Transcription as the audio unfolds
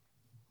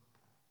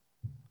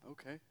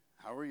Okay.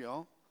 How are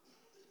y'all?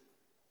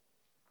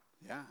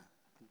 Yeah,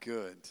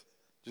 good.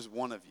 Just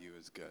one of you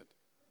is good.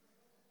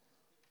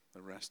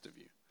 The rest of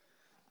you.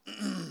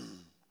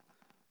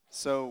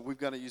 So we've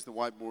got to use the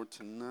whiteboard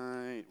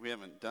tonight. We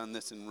haven't done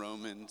this in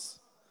Romans,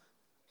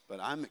 but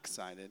I'm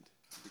excited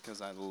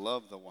because I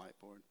love the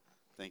whiteboard.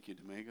 Thank you,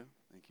 Domingo.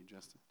 Thank you,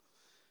 Justin.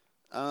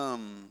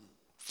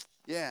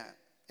 Yeah,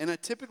 and I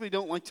typically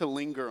don't like to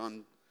linger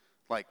on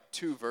like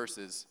 2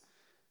 verses.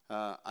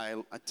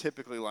 I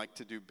typically like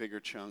to do bigger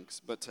chunks,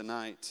 but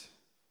tonight,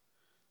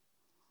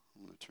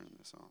 I'm going to turn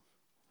this off.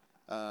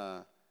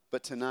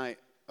 But tonight,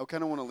 I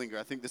kind of want to linger.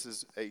 I think this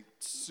is a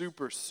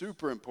super,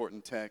 super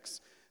important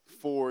text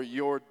for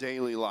your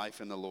daily life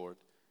in the Lord.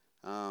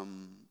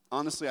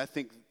 Honestly, I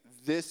think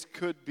this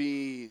could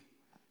be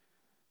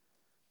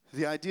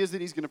the ideas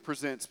that he's going to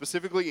present,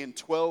 specifically in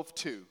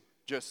 12:2,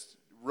 just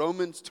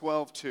Romans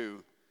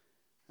 12:2.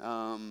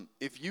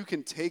 If you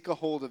can take a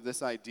hold of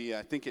this idea,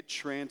 I think it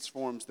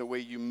transforms the way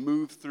you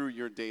move through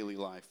your daily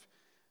life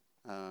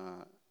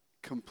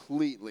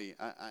completely.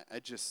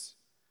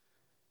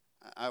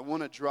 I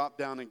want to drop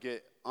down and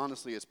get,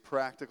 honestly, as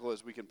practical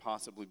as we can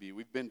possibly be.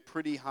 We've been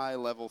pretty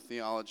high-level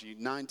theology.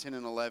 9, 10,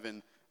 and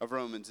 11 of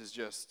Romans is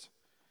just,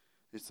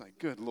 it's like,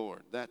 good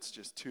Lord, that's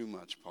just too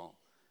much, Paul.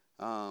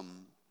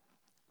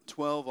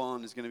 12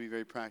 on is going to be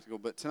very practical.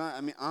 But tonight,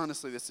 I mean,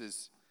 honestly, this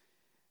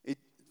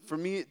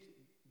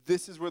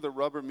is where the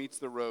rubber meets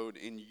the road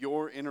in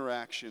your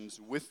interactions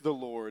with the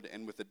Lord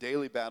and with the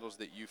daily battles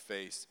that you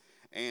face.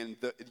 And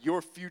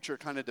your future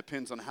kind of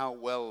depends on how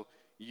well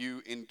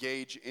you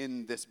engage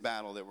in this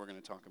battle that we're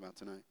going to talk about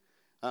tonight.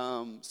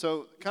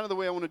 So kind of the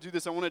way I want to do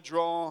this, I want to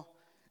draw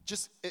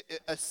just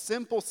a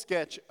simple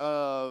sketch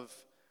of,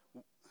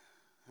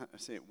 how do I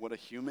say it, what a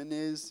human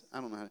is?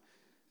 I don't know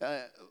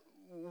how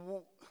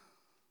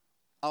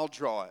I'll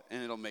draw it,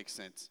 and it'll make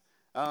sense.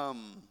 I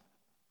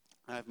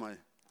have my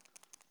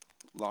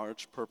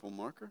large purple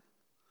marker.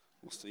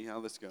 We'll see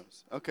how this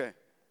goes. Okay.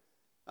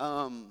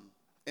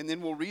 And then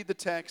we'll read the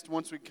text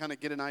once we kind of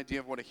get an idea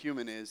of what a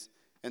human is,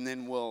 and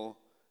then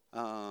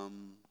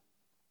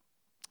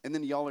and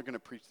then y'all are going to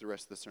preach the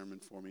rest of the sermon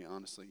for me,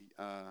 honestly.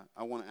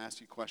 I want to ask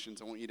you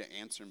questions. I want you to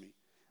answer me.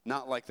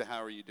 Not like the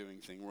how are you doing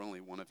thing where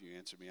only one of you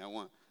answer me. I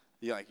want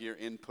your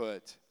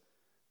input.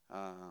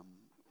 Well,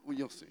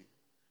 you'll see.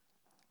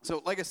 So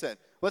like I said,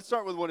 let's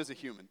start with what is a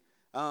human.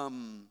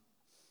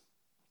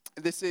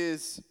 This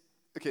is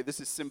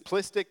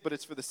simplistic, but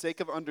it's for the sake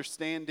of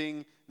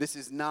understanding. This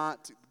is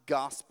not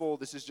gospel.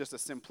 This is just a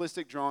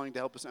simplistic drawing to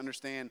help us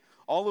understand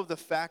all of the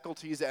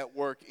faculties at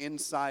work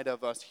inside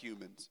of us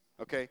humans,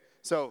 okay?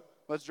 So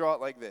let's draw it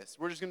like this.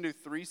 We're just going to do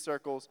 3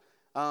 circles.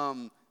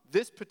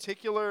 This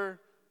particular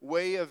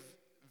way of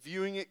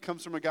viewing it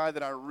comes from a guy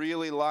that I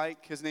really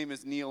like. His name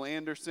is Neil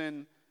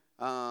Anderson.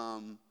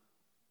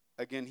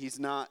 Again, he's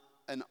not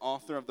an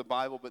author of the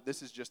Bible, but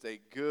this is just a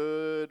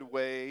good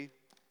way.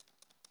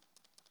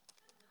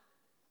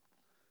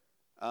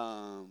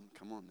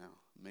 Come on now,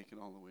 make it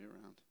all the way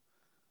around.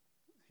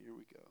 Here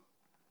we go.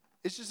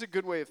 It's just a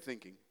good way of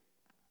thinking.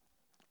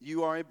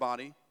 You are a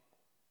body,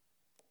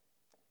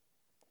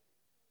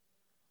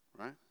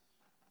 right?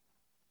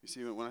 You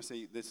see when I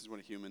say this is what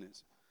a human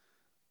is.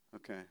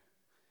 Okay.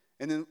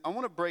 And then I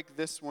want to break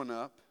this one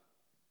up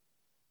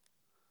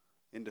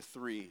into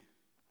 3.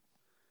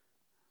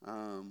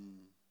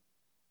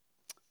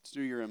 Let's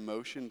do your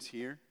emotions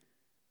here.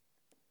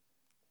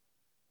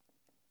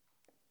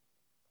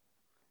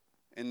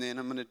 And then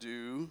I'm going to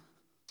do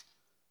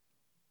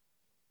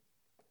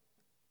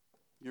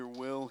your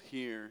will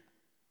here.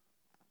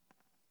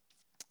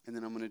 And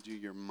then I'm going to do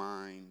your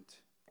mind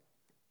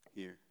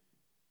here.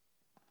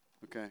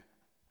 Okay?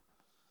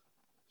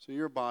 So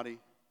you're a body,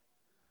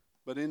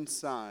 but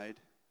inside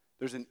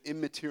there's an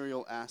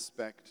immaterial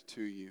aspect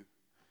to you.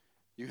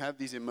 You have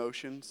these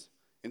emotions.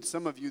 In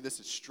some of you, this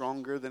is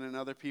stronger than in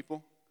other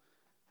people.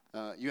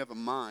 You have a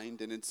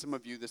mind, and in some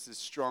of you, this is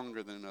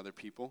stronger than in other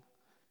people.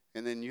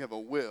 And then you have a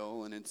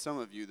will, and in some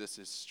of you, this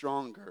is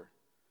stronger.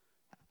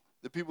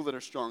 The people that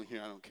are strong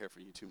here, I don't care for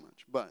you too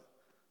much, but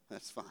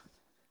that's fine.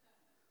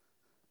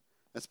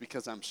 That's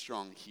because I'm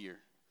strong here.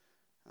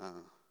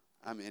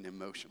 I'm an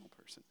emotional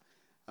person.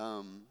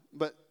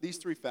 But these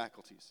 3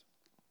 faculties.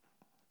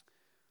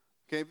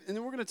 Okay, and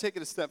then we're going to take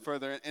it a step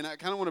further, and I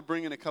kind of want to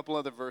bring in a couple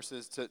other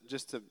verses to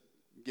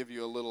give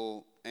you a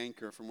little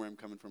anchor from where I'm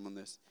coming from on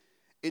this.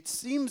 It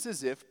seems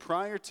as if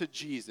prior to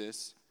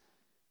Jesus,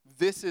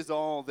 this is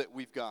all that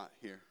we've got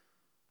here.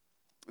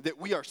 That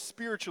we are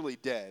spiritually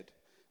dead.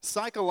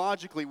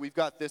 Psychologically, we've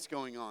got this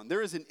going on.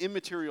 There is an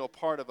immaterial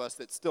part of us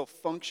that's still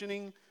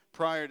functioning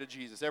prior to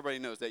Jesus. Everybody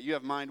knows that. You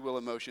have mind, will,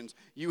 emotions.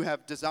 You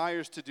have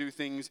desires to do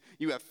things.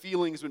 You have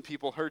feelings when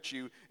people hurt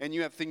you. And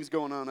you have things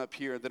going on up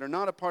here that are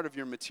not a part of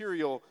your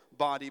material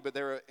body, but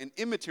they're an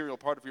immaterial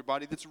part of your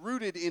body that's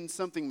rooted in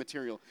something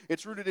material.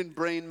 It's rooted in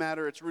brain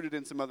matter. It's rooted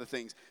in some other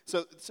things.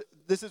 So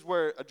this is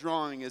where a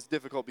drawing is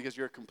difficult because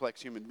you're a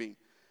complex human being.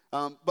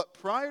 But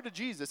prior to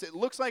Jesus, it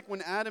looks like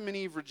when Adam and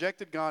Eve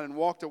rejected God and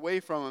walked away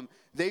from him,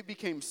 they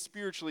became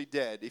spiritually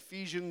dead.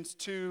 Ephesians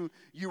 2,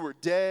 you were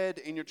dead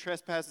in your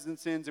trespasses and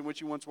sins in which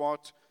you once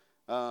walked,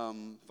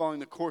 following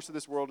the course of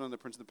this world and the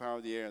prince of the power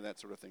of the air, that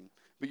sort of thing.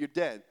 But you're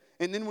dead.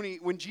 And then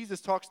when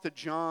Jesus talks to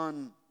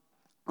John,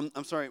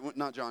 I'm sorry,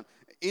 not John.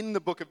 In the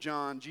book of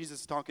John,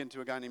 Jesus is talking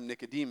to a guy named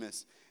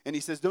Nicodemus. And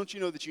he says, don't you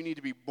know that you need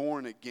to be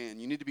born again?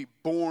 You need to be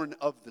born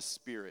of the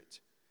Spirit,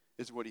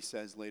 is what he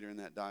says later in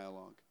that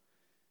dialogue.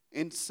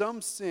 In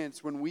some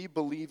sense, when we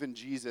believe in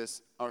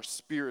Jesus, our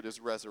spirit is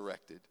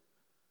resurrected.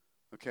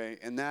 Okay?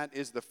 And that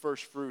is the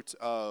first fruits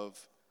of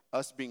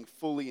us being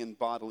fully and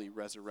bodily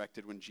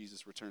resurrected when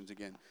Jesus returns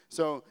again.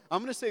 So I'm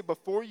going to say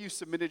before you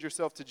submitted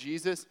yourself to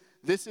Jesus,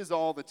 this is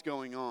all that's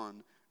going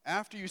on.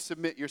 After you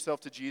submit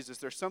yourself to Jesus,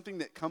 there's something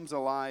that comes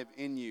alive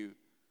in you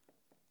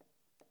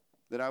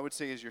that I would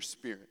say is your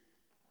spirit.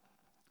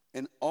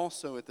 And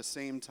also at the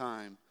same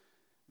time,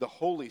 the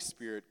Holy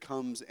Spirit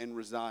comes and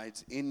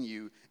resides in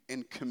you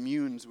and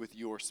communes with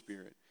your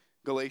spirit.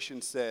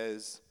 Galatians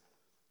says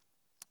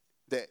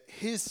that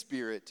his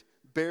spirit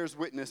bears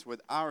witness with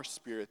our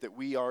spirit that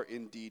we are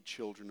indeed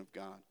children of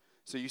God.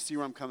 So you see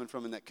where I'm coming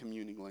from in that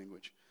communing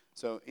language.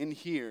 So in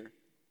here,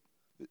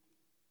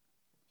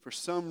 for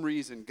some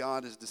reason,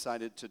 God has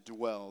decided to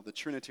dwell, the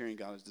Trinitarian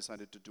God has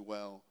decided to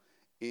dwell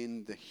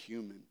in the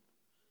human,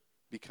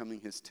 becoming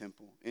his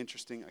temple.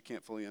 Interesting. I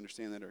can't fully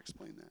understand that or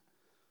explain that.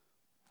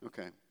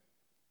 Okay.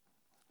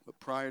 But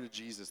prior to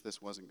Jesus,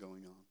 this wasn't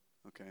going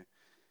on. Okay.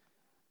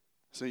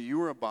 So you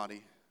were a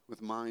body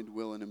with mind,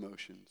 will, and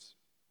emotions.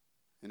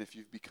 And if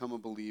you've become a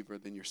believer,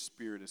 then your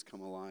spirit has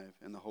come alive,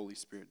 and the Holy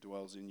Spirit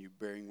dwells in you,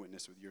 bearing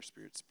witness with your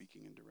spirit,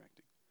 speaking and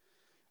directing.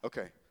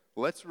 Okay.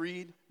 Let's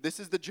read. This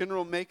is the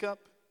general makeup.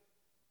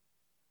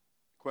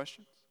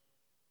 Questions?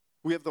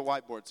 We have the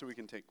whiteboard so we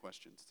can take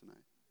questions tonight.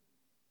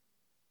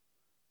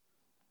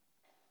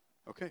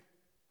 Okay.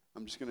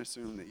 I'm just going to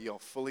assume that y'all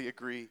fully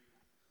agree.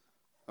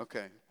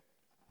 Okay.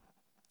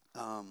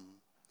 I'm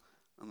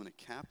going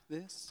to cap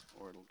this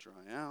or it'll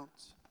dry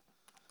out.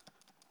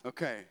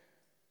 Okay.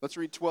 Let's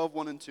read 12,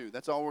 1 and 2.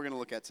 That's all we're going to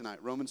look at tonight.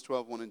 Romans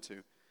 12, 1 and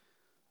 2.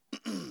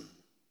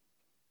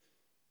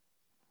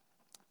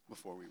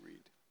 Before we read,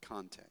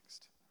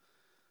 context.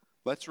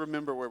 Let's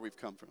remember where we've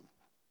come from.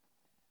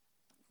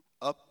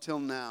 Up till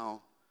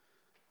now,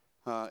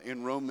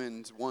 in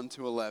Romans 1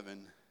 to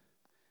 11,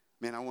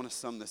 man, I want to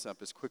sum this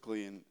up as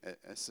quickly and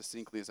as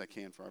succinctly as I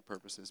can for our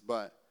purposes.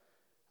 But,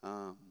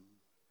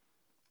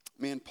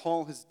 man,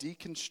 Paul has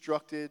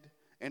deconstructed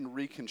and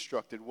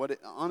reconstructed what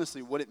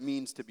it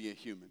means to be a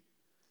human.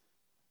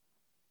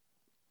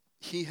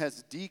 He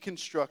has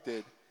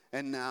deconstructed,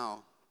 and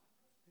now,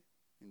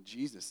 in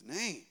Jesus'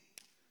 name,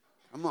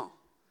 come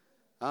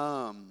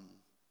on.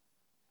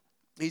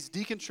 He's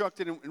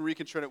deconstructed and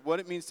reconstructed what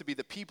it means to be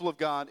the people of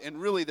God,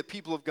 and really the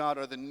people of God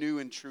are the new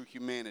and true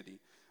humanity.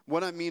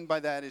 What I mean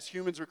by that is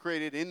humans were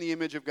created in the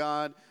image of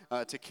God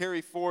to carry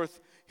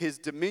forth his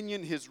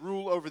dominion, his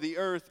rule over the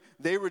earth.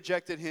 They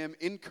rejected him,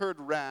 incurred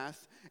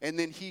wrath, and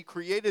then he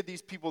created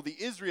these people, the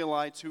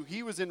Israelites, who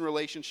he was in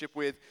relationship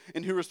with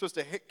and who were supposed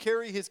to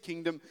carry his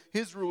kingdom,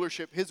 his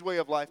rulership, his way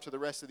of life to the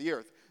rest of the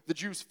earth. The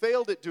Jews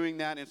failed at doing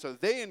that, and so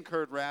they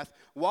incurred wrath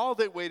while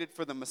they waited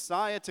for the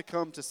Messiah to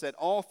come to set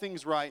all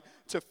things right,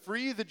 to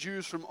free the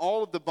Jews from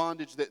all of the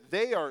bondage that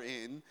they are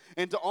in,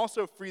 and to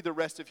also free the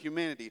rest of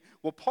humanity.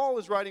 Well, Paul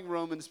is writing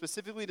Romans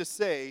specifically to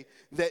say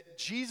that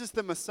Jesus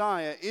the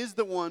Messiah is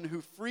the one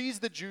who frees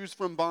the Jews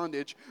from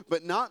bondage,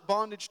 but not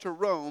bondage to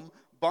Rome,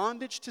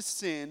 bondage to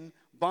sin,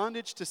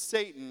 bondage to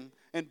Satan,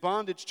 and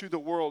bondage to the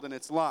world and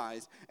its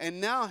lies.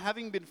 And now,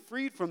 having been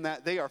freed from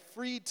that, they are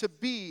freed to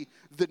be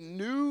the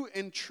new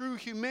and true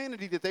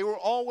humanity that they were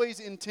always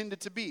intended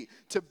to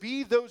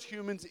be those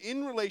humans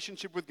in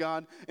relationship with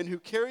God and who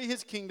carry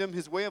his kingdom,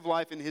 his way of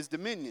life, and his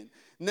dominion.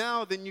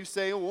 Now, then you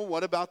say, well,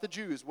 what about the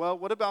Jews? Well,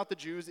 what about the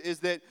Jews is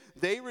that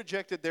they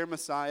rejected their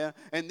Messiah,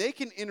 and they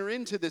can enter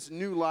into this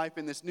new life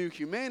and this new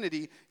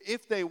humanity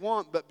if they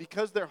want, but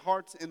because their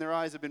hearts and their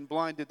eyes have been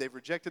blinded, they've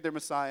rejected their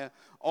Messiah.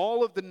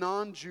 All of the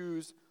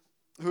non-Jews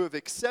who have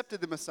accepted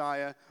the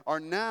Messiah are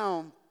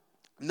now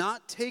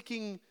not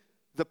taking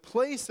the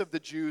place of the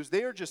Jews.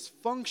 They are just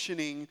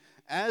functioning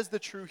as the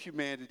true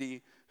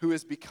humanity who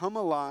has become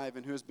alive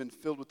and who has been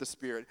filled with the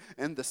Spirit.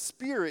 And the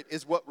Spirit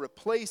is what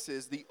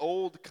replaces the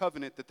old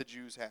covenant that the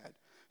Jews had.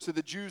 So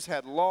the Jews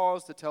had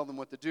laws to tell them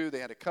what to do. They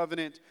had a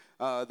covenant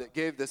that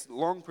gave this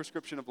long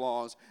prescription of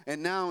laws.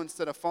 And now,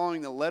 instead of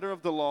following the letter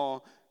of the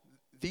law,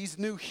 these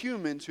new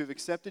humans who have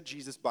accepted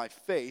Jesus by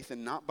faith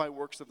and not by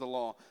works of the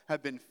law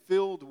have been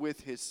filled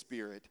with his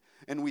Spirit.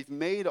 And we've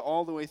made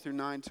all the way through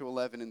 9 to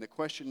 11, and the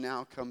question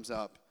now comes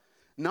up,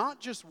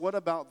 not just what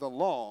about the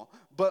law,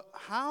 but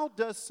how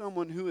does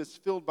someone who is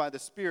filled by the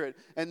Spirit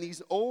and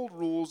these old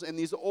rules and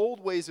these old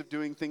ways of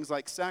doing things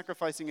like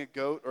sacrificing a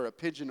goat or a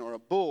pigeon or a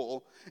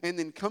bull, and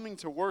then coming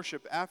to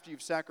worship after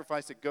you've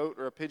sacrificed a goat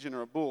or a pigeon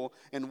or a bull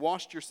and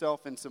washed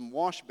yourself in some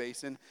wash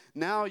basin,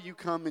 now you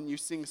come and you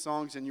sing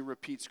songs and you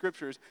repeat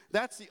scriptures.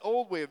 That's the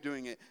old way of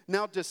doing it.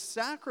 Now, does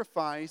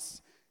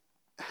sacrifice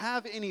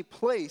have any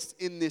place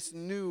in this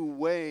new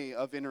way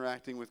of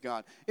interacting with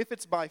God. If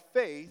it's by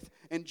faith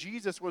and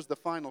Jesus was the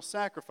final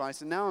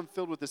sacrifice and now I'm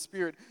filled with the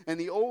Spirit and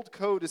the old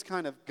code is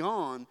kind of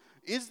gone,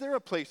 is there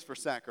a place for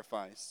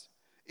sacrifice?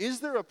 Is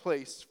there a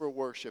place for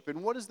worship?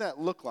 And what does that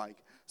look like?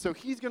 So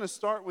he's going to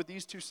start with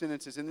these 2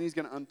 sentences and then he's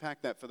going to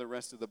unpack that for the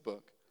rest of the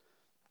book.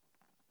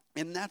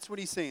 And that's what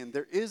he's saying.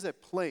 There is a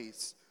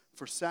place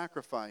for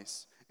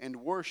sacrifice and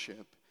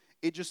worship.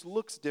 It just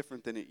looks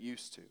different than it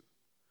used to.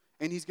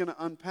 And he's going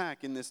to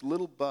unpack in this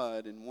little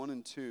bud in 1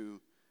 and 2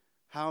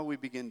 how we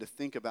begin to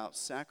think about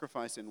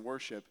sacrifice and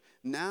worship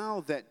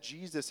now that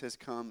Jesus has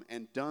come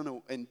and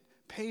done and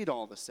paid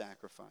all the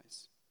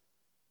sacrifice.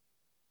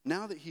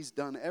 Now that he's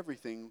done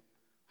everything,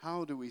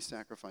 how do we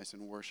sacrifice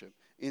and worship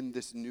in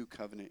this new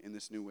covenant, in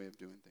this new way of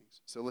doing things?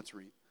 So let's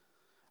read.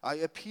 I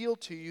appeal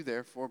to you,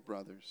 therefore,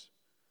 brothers,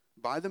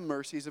 by the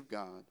mercies of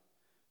God,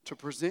 to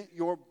present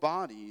your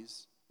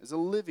bodies as a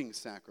living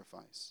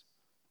sacrifice,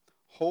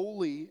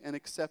 holy and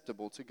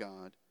acceptable to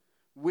God,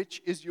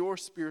 which is your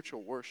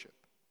spiritual worship.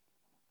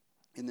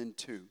 And then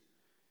 2,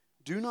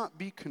 do not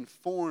be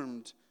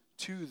conformed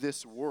to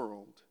this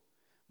world,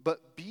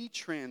 but be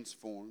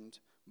transformed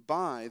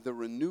by the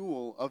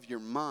renewal of your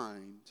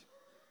mind,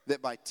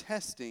 that by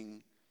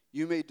testing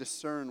you may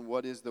discern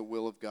what is the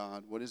will of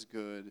God, what is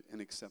good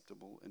and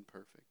acceptable and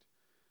perfect.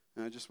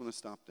 And I just want to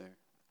stop there.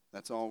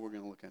 That's all we're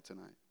going to look at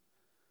tonight.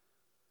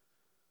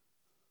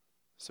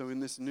 So in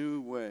this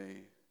new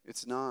way,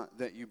 it's not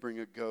that you bring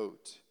a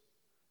goat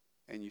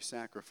and you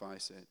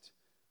sacrifice it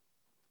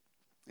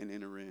and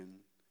enter in.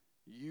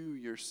 You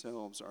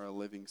yourselves are a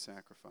living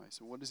sacrifice.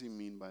 So what does he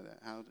mean by that?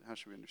 How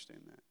should we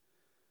understand that?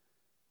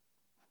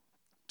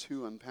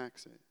 2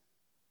 unpacks it.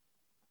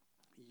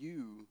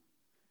 You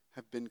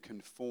have been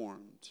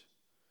conformed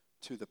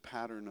to the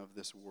pattern of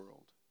this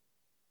world.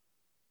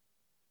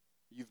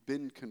 You've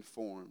been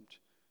conformed.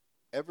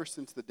 Ever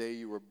since the day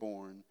you were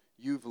born,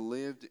 you've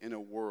lived in a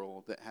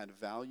world that had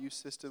value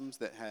systems,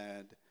 that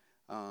had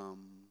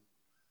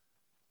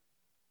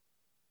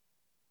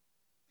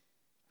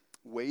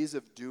ways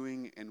of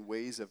doing and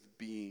ways of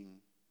being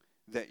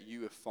that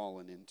you have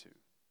fallen into.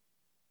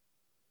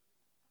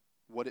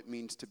 What it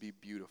means to be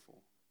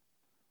beautiful,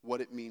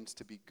 what it means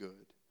to be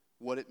good,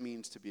 what it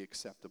means to be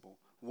acceptable,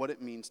 what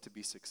it means to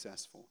be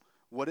successful,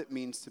 what it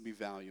means to be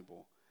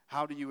valuable.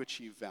 How do you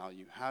achieve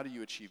value? How do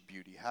you achieve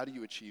beauty? How do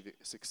you achieve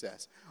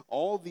success?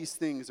 All these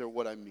things are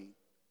what I mean.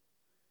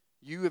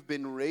 You have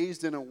been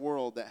raised in a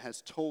world that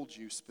has told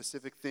you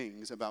specific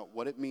things about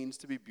what it means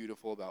to be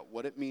beautiful, about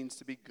what it means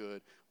to be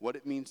good, what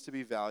it means to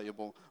be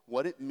valuable,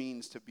 what it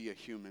means to be a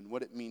human,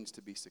 what it means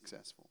to be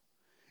successful.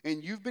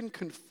 And you've been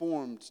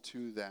conformed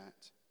to that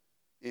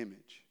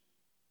image.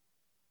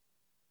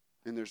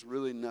 And there's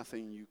really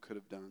nothing you could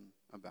have done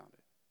about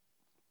it.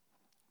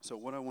 So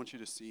what I want you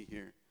to see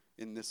here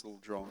in this little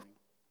drawing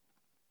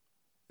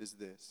is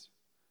this: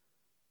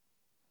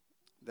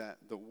 that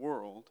the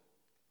world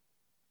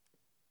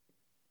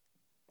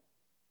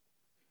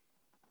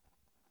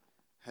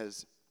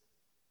has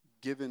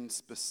given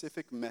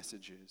specific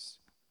messages,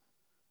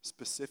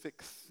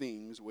 specific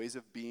things, ways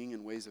of being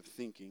and ways of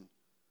thinking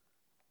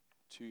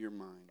to your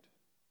mind.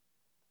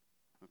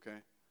 Okay?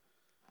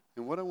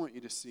 And what I want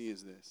you to see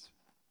is this.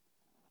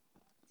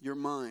 Your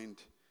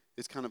mind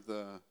is kind of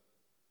the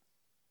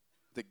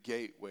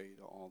gateway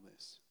to all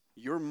this.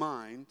 Your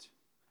mind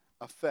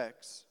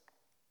affects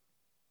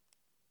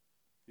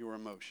your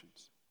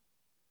emotions.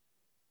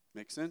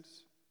 Make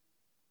sense?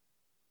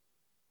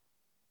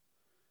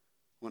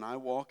 When I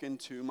walk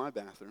into my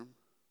bathroom,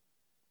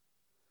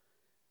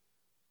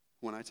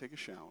 when I take a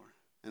shower,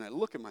 and I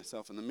look at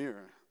myself in the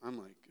mirror, I'm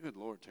like, good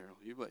Lord, Terrell,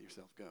 you let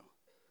yourself go.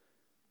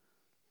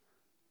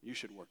 You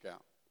should work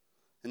out.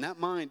 And that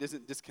mind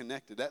isn't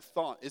disconnected. That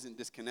thought isn't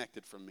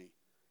disconnected from me.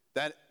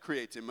 That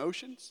creates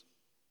emotions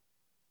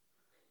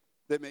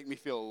that make me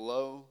feel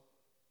low.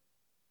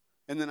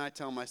 And then I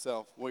tell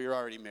myself, well, you're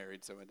already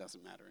married, so it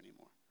doesn't matter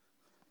anymore.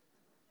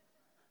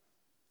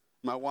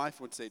 My wife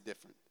would say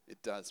different.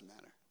 It does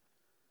matter.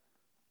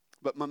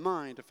 But my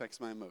mind affects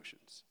my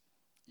emotions.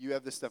 You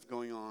have this stuff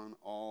going on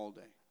all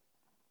day.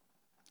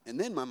 And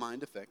then my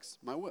mind affects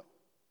my will,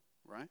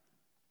 right?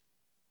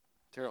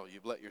 Terrell,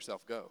 you've let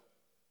yourself go.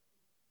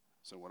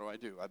 So what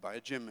do? I buy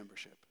a gym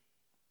membership.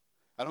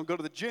 I don't go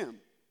to the gym,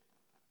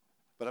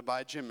 but I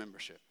buy a gym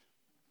membership.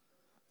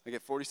 I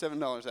get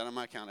 $47 out of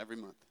my account every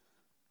month.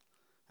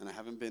 And I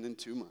haven't been in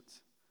 2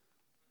 months.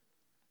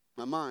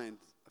 My mind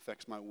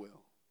affects my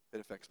will. It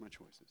affects my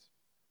choices.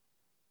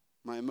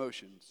 My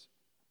emotions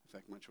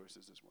affect my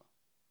choices as well.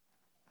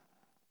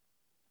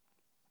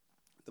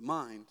 The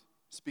mind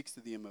speaks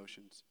to the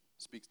emotions,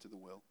 speaks to the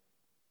will.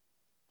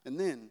 And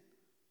then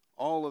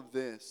all of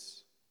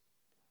this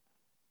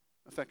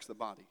affects the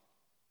body.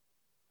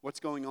 What's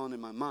going on in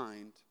my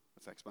mind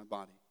affects my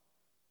body.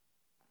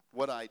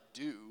 What I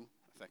do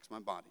affects my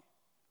body.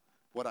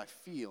 What I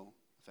feel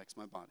affects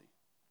my body.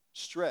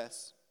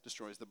 Stress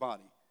destroys the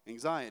body.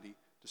 Anxiety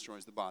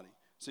destroys the body.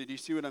 So do you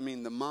see what I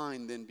mean? The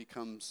mind then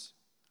becomes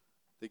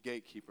the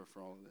gatekeeper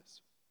for all of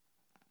this.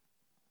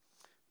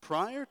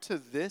 Prior to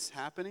this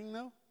happening,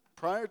 though,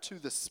 prior to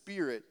the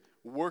Spirit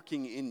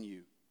working in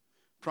you,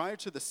 prior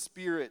to the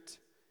Spirit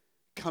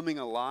coming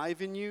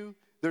alive in you,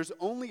 there's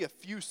only a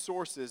few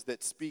sources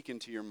that speak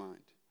into your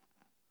mind.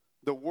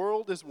 The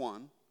world is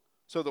one,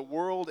 so the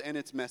world and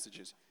its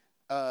messages.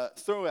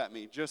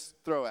 Just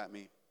throw at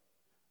me.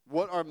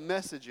 What are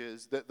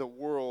messages that the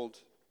world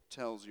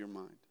tells your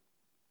mind?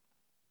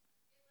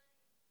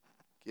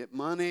 Get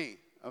money.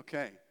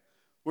 Okay.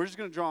 We're just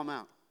going to draw them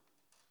out.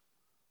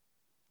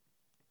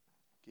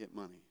 Get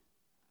money.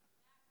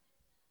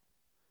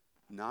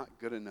 Not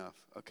good enough.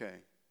 Okay.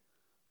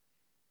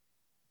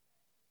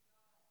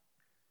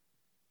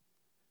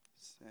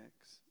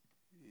 Sex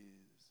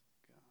is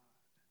God.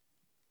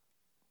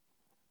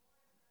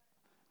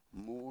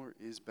 More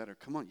is better.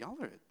 Come on,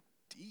 y'all are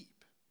deep.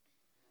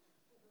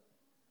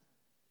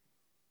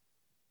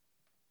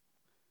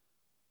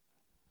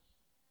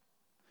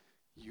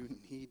 You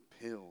need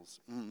pills.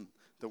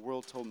 The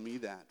world told me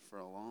that for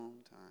a long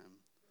time.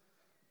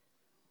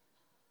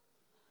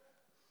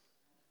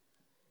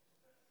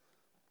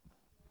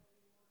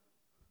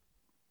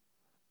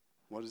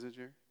 What is it,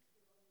 Jerry?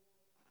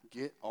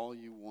 Get all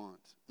you want.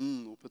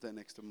 We'll put that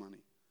next to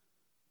money.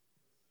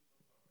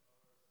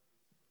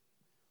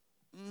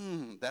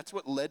 That's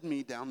what led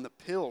me down the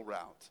pill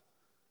route.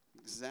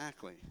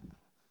 Exactly.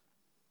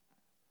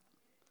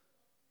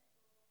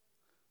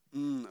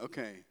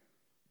 Okay.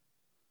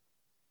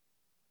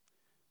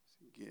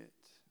 Get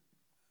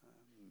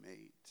a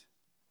mate.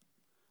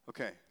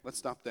 Okay, let's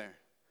stop there.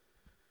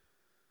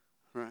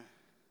 Right.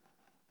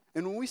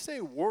 And when we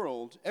say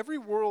world, every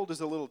world is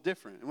a little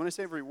different. And when I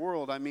say every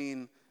world, I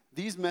mean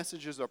these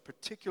messages are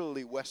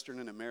particularly Western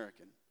and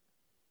American.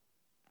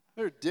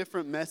 There are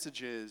different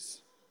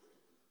messages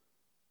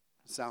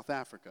in South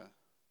Africa,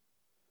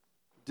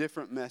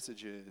 different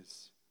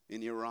messages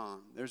in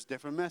Iran. There's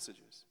different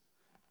messages.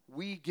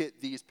 We get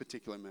these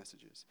particular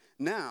messages.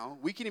 Now,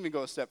 we can even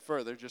go a step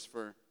further just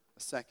for a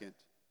second.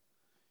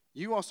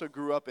 You also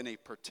grew up in a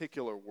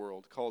particular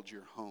world called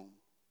your home,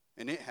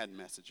 and it had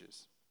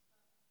messages.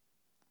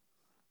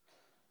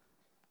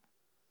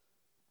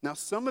 Now,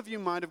 some of you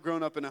might have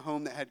grown up in a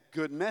home that had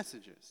good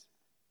messages,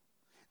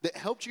 that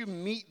helped you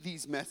meet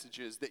these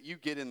messages that you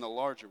get in the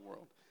larger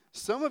world.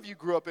 Some of you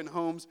grew up in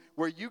homes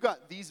where you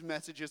got these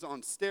messages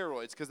on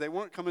steroids because they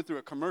weren't coming through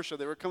a commercial,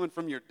 they were coming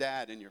from your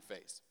dad in your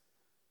face.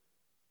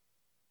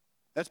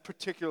 That's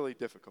particularly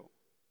difficult.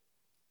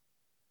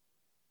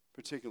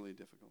 Particularly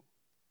difficult.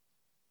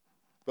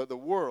 But the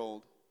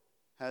world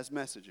has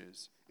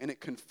messages, and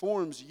it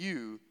conforms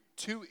you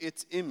to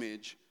its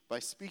image by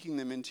speaking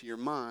them into your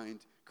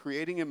mind,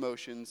 creating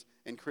emotions,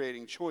 and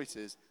creating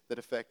choices that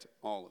affect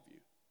all of you.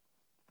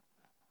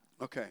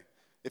 Okay,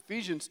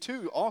 Ephesians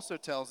 2 also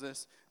tells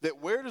us that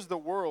where does the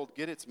world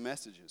get its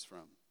messages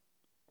from?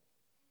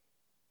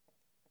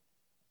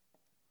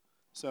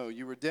 So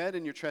you were dead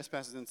in your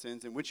trespasses and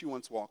sins in which you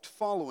once walked,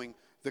 following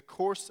the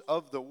course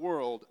of the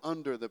world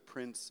under the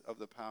prince of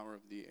the power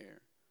of the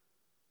air.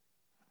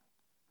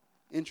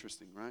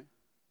 Interesting, right?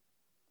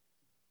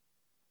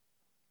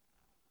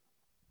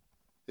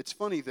 It's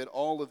funny that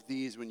all of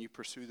these, when you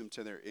pursue them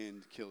to their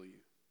end, kill you.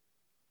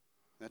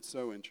 That's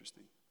so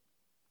interesting.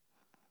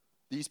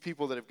 These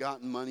people that have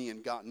gotten money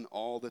and gotten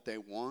all that they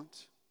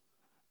want,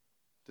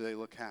 do they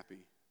look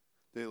happy?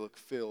 Do they look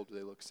filled? Do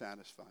they look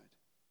satisfied?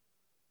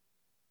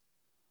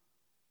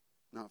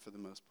 Not for the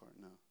most part,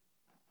 no.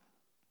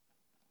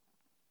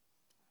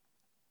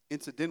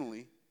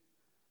 Incidentally,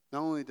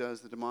 not only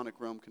does the demonic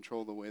realm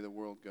control the way the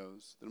world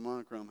goes, the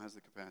demonic realm has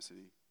the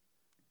capacity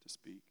to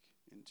speak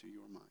into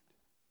your mind.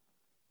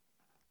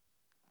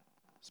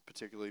 It's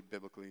particularly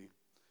biblically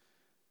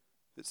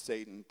that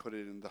Satan put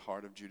it in the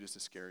heart of Judas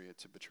Iscariot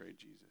to betray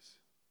Jesus.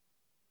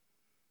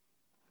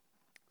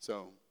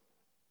 So,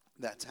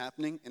 that's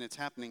happening, and it's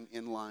happening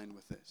in line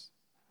with this.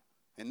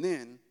 And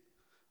then,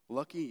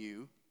 lucky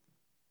you,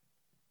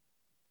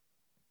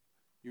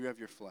 you have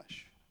your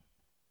flesh.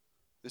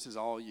 This is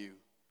all you.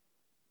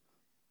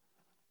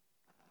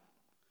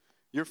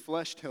 Your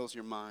flesh tells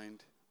your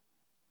mind,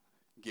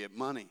 get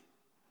money.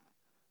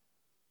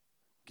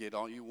 Get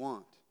all you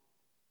want.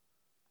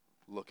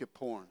 Look at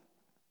porn.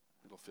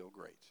 It'll feel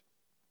great.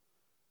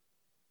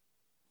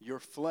 Your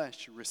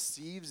flesh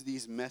receives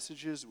these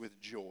messages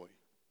with joy.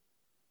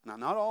 Now,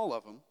 not all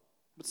of them,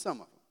 but some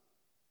of them.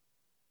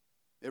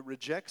 It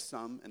rejects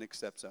some and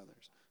accepts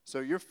others. So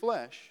your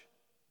flesh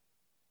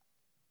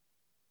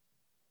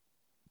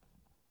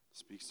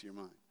speaks to your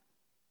mind.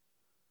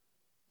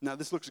 Now,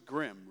 this looks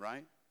grim,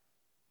 right?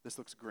 This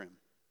looks grim.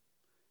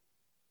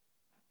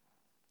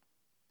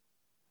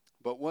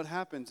 But what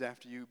happens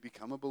after you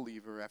become a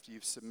believer, after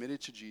you've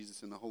submitted to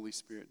Jesus and the Holy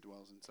Spirit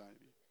dwells inside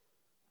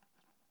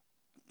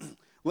of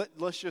you?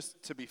 Let's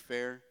just, to be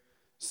fair,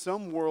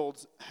 some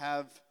worlds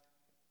have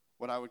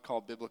what I would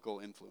call biblical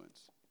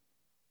influence.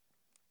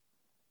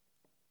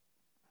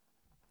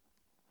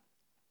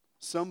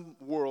 Some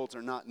worlds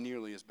are not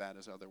nearly as bad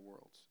as other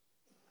worlds.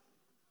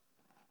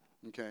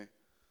 Okay?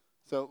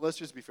 So let's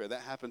just be fair.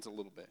 That happens a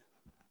little bit.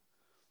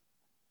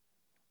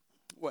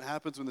 what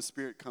happens when the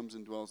Spirit comes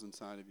and dwells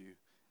inside of you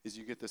is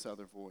you get this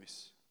other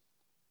voice.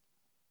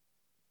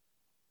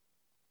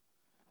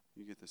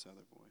 You get this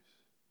other voice.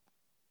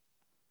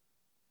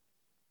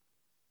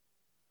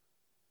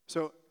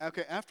 So,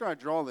 okay, after I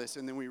draw this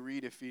and then we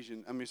read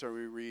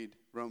we read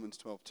Romans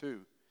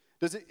 12:2.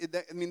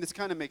 This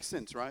kind of makes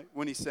sense, right?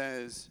 When he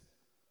says,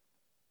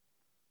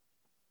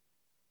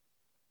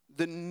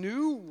 the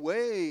new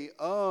way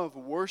of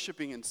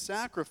worshiping and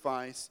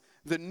sacrifice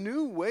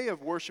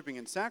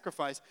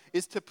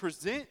is to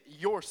present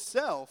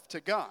yourself to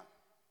God.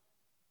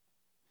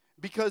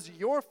 Because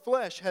your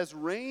flesh has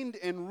reigned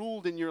and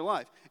ruled in your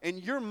life.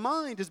 And your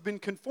mind has been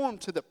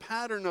conformed to the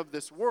pattern of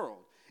this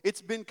world.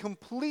 It's been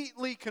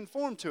completely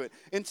conformed to it.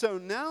 And so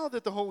now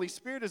that the Holy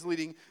Spirit is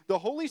leading, the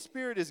Holy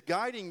Spirit is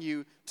guiding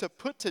you to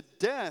put to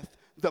death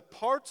the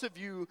parts of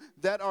you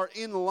that are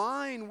in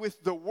line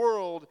with the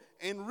world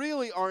and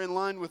really are in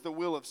line with the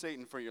will of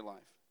Satan for your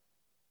life.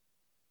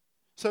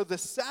 So the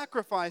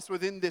sacrifice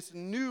within this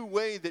new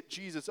way that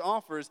Jesus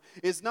offers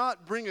is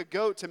not bring a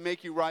goat to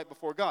make you right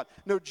before God.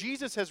 No,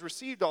 Jesus has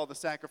received all the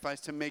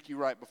sacrifice to make you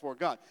right before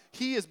God.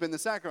 He has been the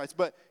sacrifice.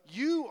 But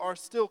you are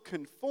still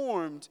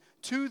conformed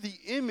to the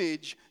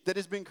image that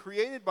has been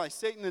created by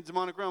Satan and the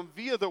demonic realm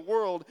via the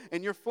world,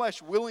 and your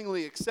flesh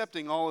willingly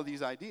accepting all of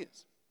these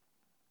ideas.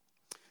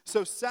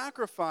 So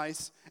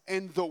sacrifice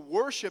and the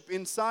worship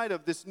inside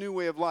of this new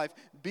way of life,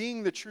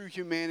 being the true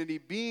humanity,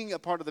 being a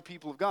part of the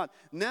people of God,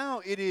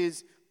 now it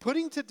is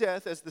putting to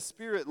death as the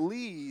Spirit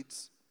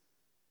leads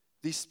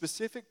these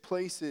specific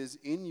places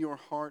in your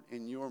heart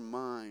and your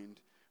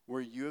mind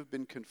where you have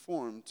been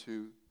conformed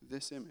to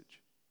this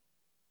image.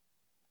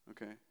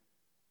 Okay?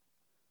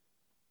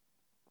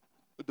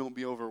 But don't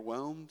be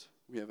overwhelmed.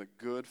 We have a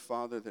good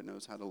Father that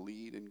knows how to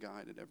lead and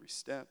guide at every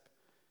step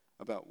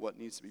about what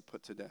needs to be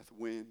put to death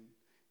when.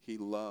 He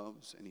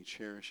loves and he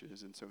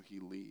cherishes, and so he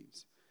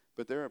leads.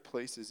 But there are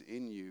places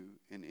in you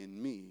and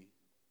in me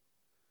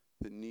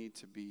that need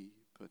to be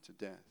put to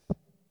death.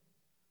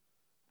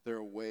 There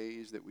are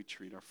ways that we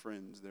treat our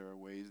friends. There are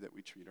ways that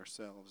we treat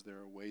ourselves. There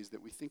are ways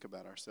that we think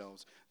about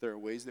ourselves. There are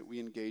ways that we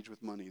engage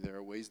with money. There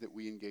are ways that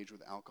we engage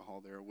with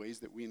alcohol. There are ways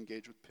that we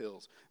engage with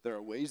pills. There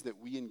are ways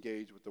that we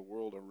engage with the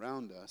world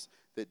around us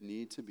that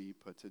need to be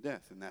put to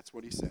death. And that's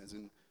what he says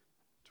in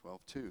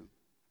 12:2.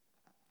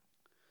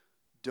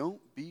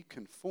 Don't be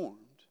conformed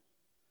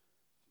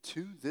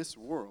to this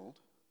world,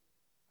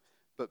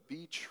 but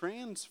be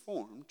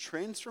transformed,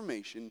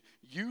 transformation,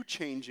 you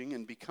changing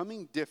and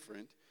becoming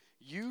different,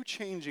 you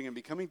changing and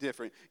becoming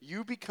different,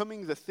 you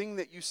becoming the thing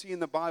that you see in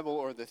the Bible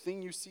or the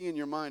thing you see in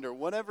your mind or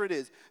whatever it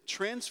is.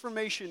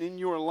 Transformation in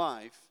your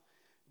life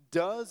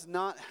does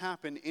not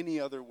happen any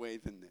other way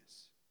than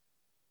this.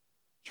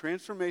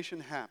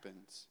 Transformation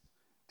happens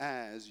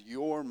as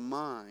your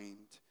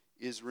mind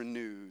is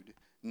renewed,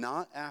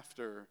 not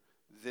after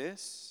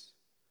this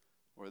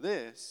or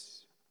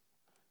this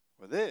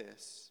or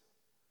this,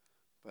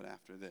 but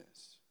after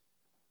this.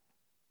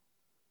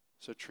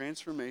 So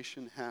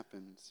transformation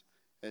happens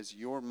as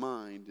your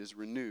mind is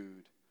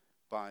renewed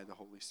by the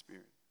Holy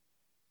Spirit.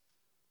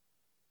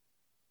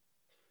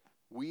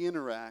 We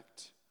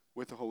interact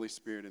with the Holy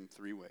Spirit in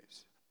 3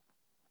 ways.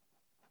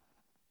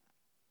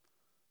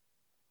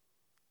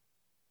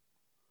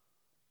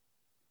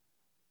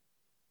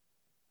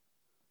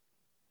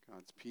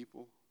 God's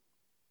people,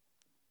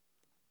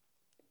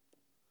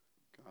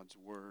 God's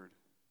word,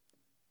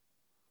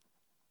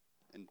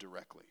 and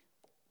directly.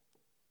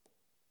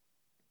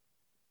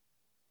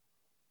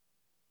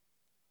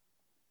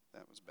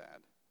 That was bad.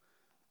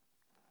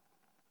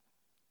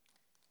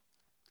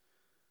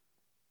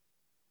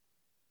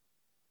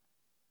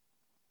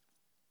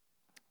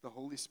 The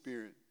Holy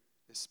Spirit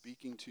is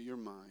speaking to your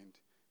mind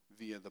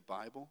via the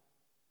Bible,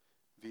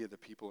 via the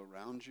people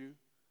around you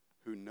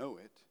who know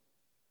it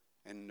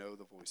and know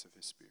the voice of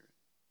his Spirit.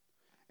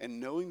 And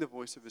knowing the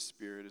voice of his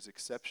Spirit is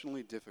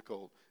exceptionally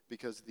difficult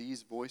because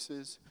these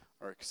voices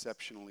are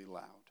exceptionally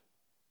loud.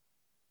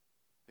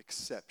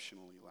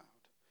 Exceptionally loud.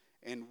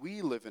 And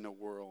we live in a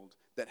world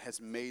that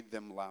has made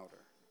them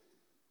louder.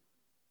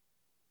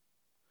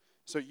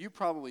 So you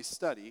probably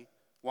study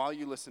while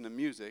you listen to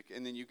music,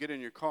 and then you get in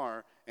your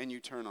car and you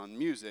turn on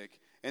music,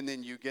 and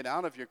then you get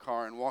out of your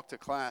car and walk to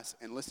class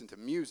and listen to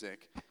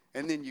music,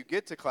 and then you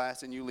get to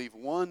class and you leave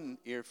one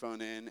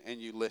earphone in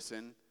and you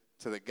listen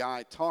to the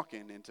guy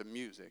talking into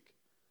music.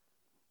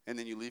 And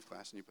then you leave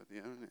class and you put the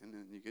other, and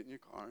then you get in your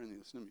car and you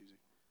listen to music.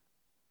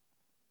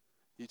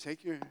 You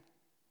take your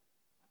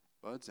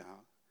buds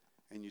out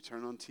and you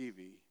turn on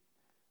TV,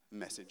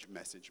 message.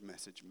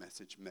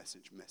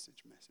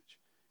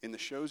 In the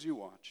shows you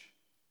watch,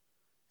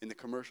 in the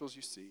commercials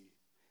you see,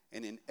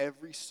 and in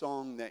every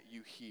song that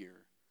you hear,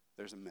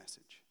 there's a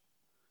message.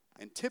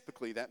 And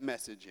typically that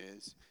message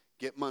is,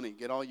 get money,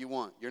 get all you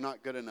want, you're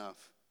not good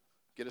enough.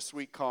 Get a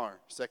sweet car.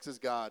 Sex is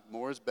God.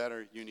 More is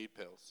better. You need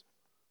pills.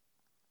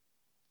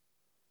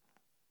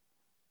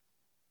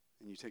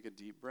 And you take a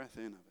deep breath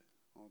in of it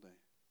all day.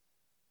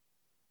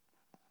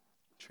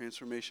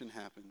 Transformation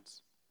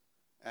happens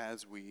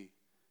as we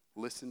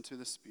listen to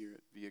the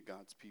Spirit via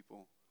God's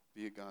people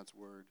via God's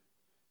word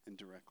and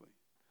directly.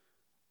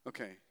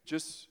 Okay,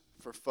 just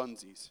for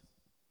funsies.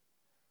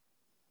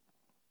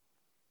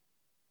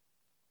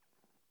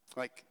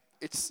 Like,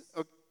 it's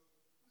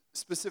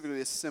specifically,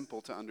 it's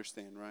simple to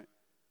understand, right?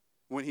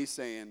 When he's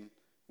saying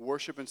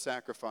worship and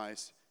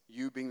sacrifice,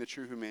 you being the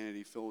true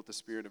humanity filled with the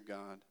Spirit of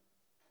God,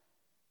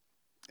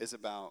 is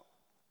about,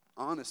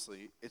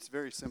 honestly, it's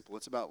very simple.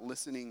 It's about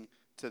listening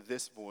to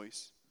this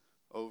voice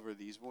over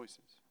these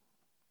voices.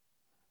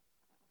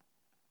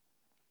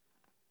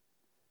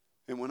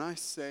 And when I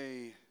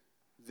say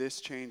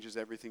this changes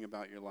everything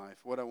about your life,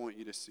 what I want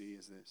you to see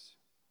is this.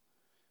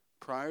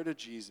 Prior to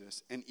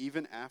Jesus, and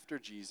even after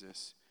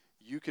Jesus,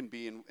 you can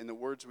be, in the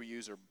words we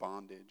use are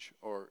bondage,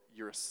 or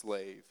you're a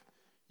slave.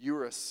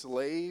 You're a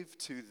slave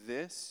to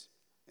this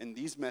and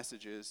these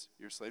messages.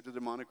 You're a slave to the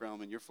demonic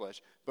realm in your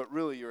flesh, but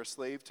really you're a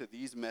slave to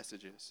these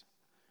messages.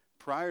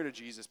 Prior to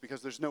Jesus,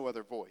 because there's no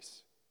other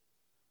voice.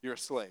 You're a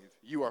slave.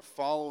 You are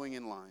following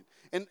in line.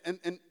 And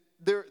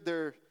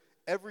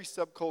every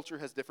subculture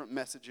has different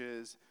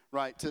messages,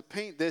 right? To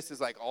paint this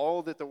as like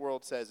all that the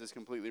world says is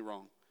completely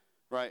wrong,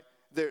 right?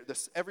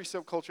 Every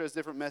subculture has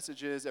different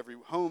messages. Every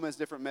home has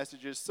different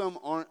messages. Some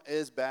aren't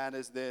as bad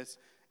as this.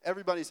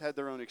 Everybody's had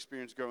their own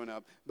experience growing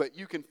up, but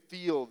you can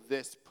feel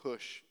this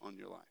push on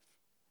your life.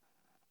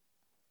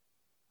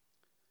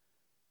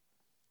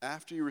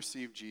 After you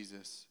receive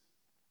Jesus,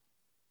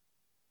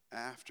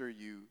 after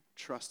you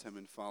trust him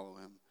and follow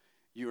him,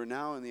 you are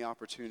now in the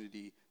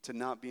opportunity to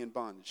not be in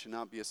bondage, to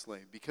not be a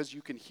slave, because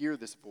you can hear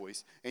this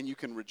voice and you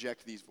can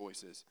reject these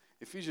voices.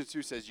 Ephesians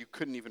 2 says you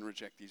couldn't even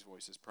reject these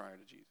voices prior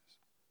to Jesus.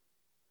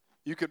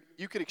 You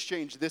could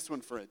exchange this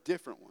one for a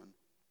different one.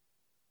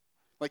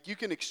 Like you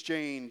can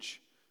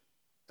exchange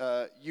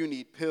you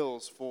need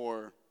pills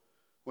for,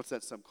 what's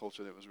that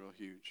subculture that was real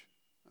huge?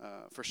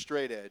 For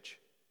straight edge.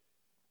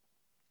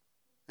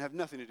 It have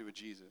nothing to do with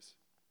Jesus.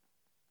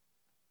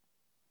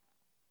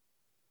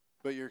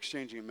 But you're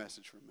exchanging a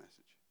message for a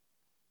message.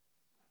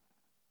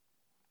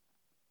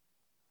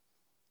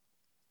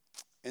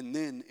 And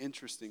then,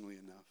 interestingly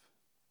enough,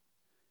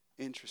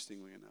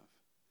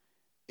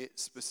 it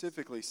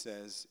specifically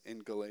says in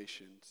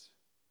Galatians,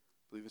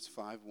 I believe it's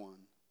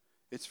 5:1,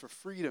 it's for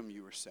freedom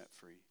you were set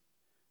free.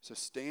 So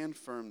stand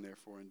firm,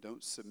 therefore, and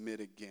don't submit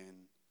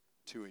again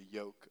to a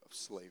yoke of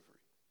slavery.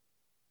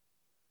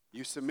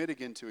 You submit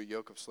again to a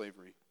yoke of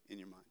slavery in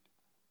your mind.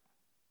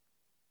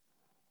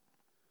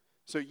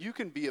 So you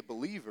can be a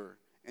believer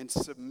and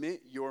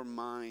submit your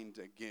mind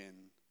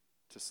again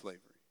to slavery.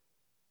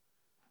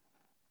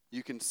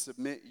 You can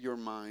submit your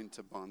mind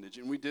to bondage.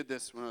 And we did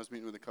this when I was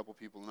meeting with a couple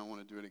people, and I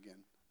want to do it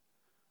again.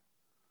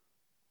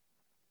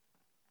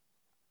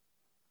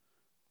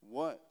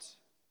 What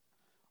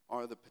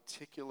are the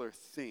particular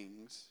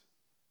things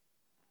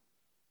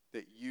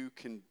that you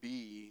can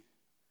be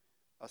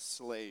a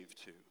slave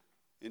to,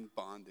 in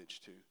bondage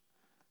to?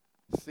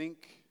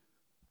 Think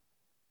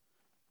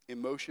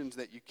emotions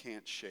that you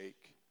can't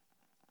shake,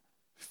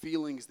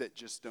 feelings that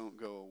just don't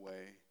go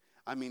away.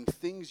 I mean,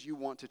 things you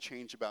want to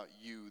change about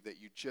you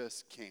that you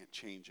just can't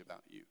change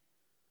about you.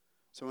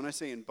 So when I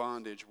say in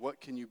bondage,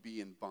 what can you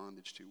be in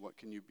bondage to? What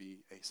can you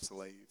be a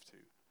slave to?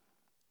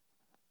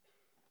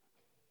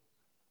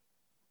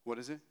 What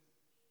is it?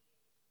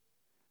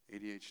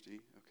 ADHD?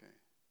 Okay.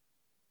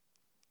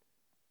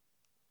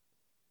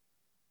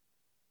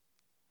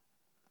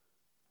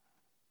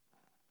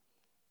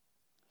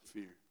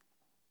 Fear.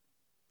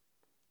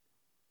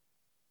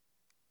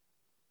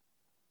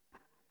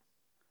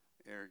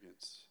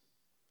 Arrogance.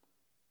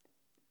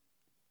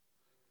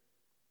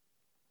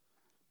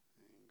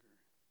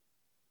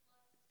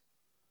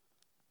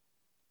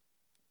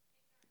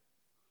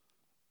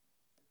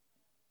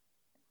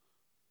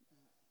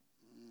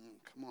 Anger.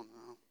 Come on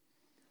now.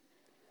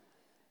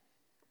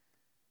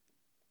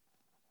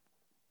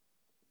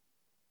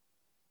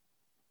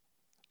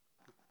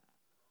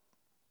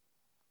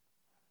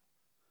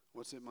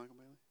 What's it, Michael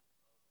Bailey?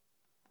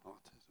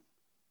 Autism.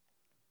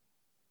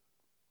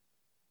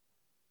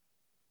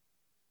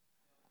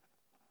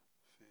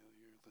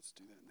 Failure. Let's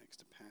do that next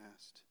to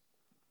past.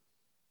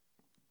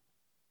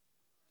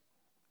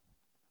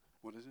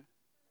 What is it?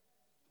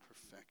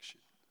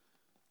 Perfection.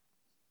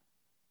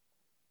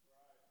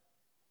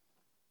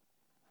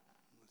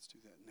 Let's do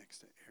that next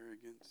to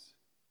arrogance.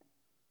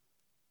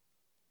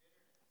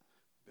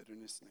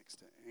 Bitterness next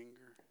to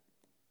anger.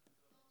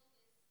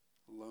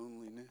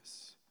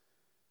 Loneliness.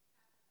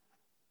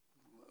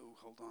 Oh,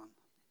 hold on.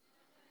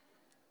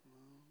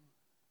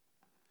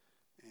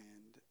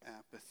 And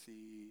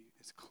apathy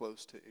is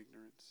close to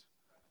ignorance.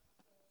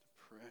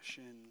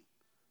 Depression.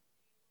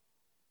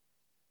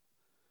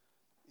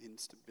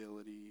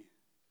 Instability.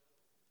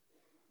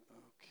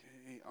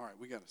 Okay. All right,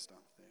 we got to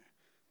stop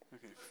there.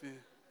 Okay.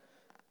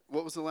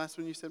 What was the last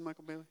one you said,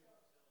 Michael Bailey?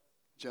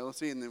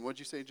 Jealousy. And then what'd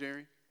you say,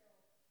 Jerry?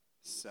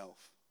 Self.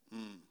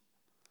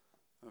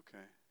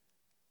 Okay.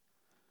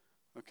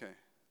 Okay.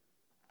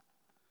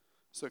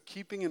 So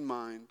keeping in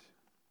mind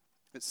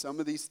that some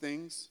of these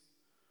things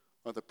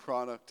are the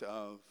product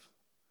of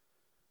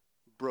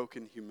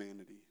broken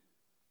humanity.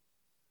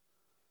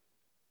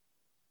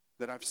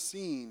 that I've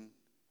seen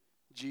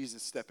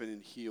Jesus step in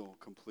and heal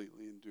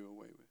completely and do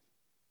away with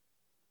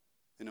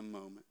in a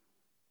moment.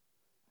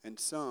 And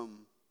some,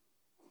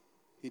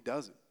 he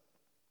doesn't.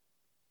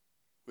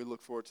 We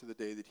look forward to the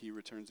day that he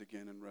returns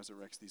again and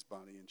resurrects these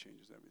bodies and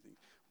changes everything.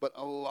 But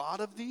a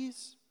lot of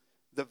these,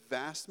 the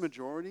vast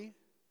majority,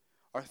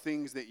 are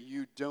things that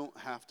you don't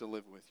have to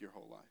live with your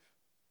whole life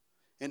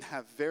and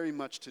have very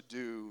much to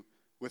do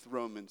with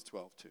Romans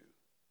 12:2.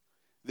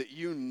 That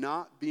you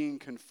not being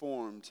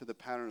conformed to the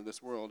pattern of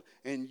this world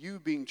and you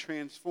being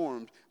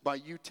transformed by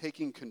you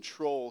taking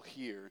control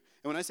here.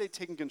 And when I say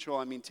taking control,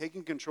 I mean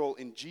taking control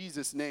in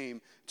Jesus'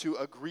 name to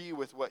agree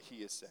with what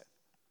he has said.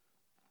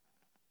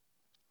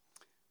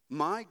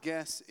 My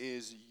guess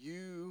is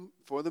you,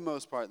 for the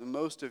most part, the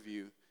most of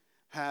you,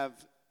 have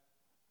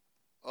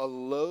a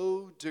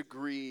low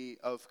degree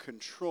of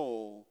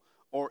control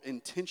or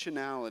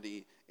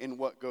intentionality in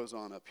what goes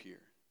on up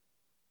here.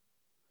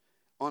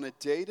 On a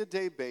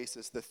day-to-day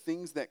basis, the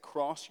things that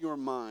cross your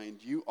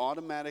mind, you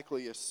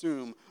automatically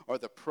assume are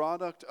the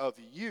product of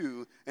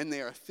you, and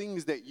they are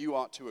things that you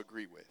ought to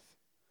agree with.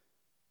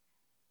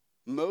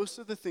 Most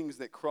of the things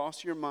that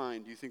cross your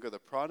mind, you think are the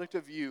product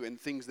of you and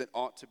things that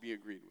ought to be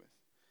agreed with.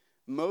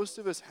 Most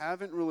of us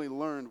haven't really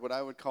learned what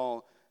I would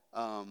call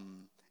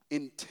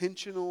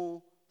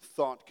intentional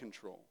thought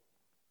control.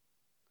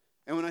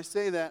 And when I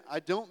say that, I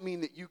don't mean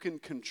that you can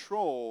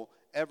control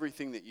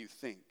everything that you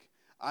think.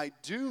 I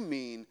do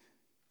mean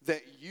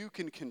that you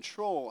can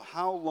control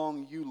how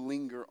long you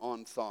linger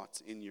on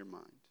thoughts in your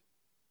mind.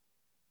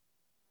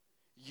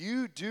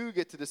 You do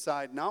get to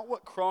decide not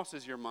what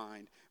crosses your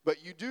mind,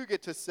 but you do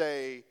get to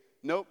say,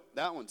 nope,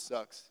 that one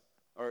sucks.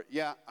 Or,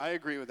 yeah, I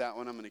agree with that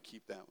one, I'm going to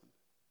keep that one.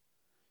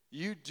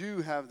 You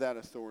do have that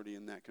authority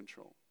and that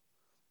control.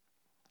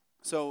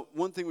 So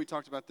one thing we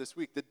talked about this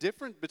week, the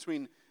difference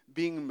between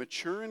being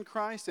mature in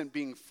Christ and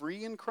being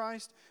free in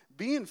Christ,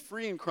 being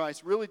free in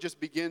Christ really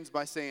just begins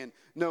by saying,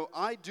 no,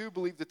 I do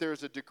believe that there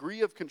is a degree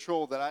of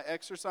control that I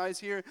exercise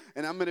here,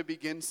 and I'm going to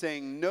begin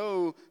saying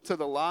no to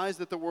the lies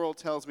that the world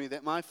tells me,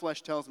 that my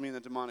flesh tells me, and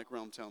the demonic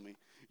realm tell me.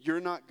 You're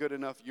not good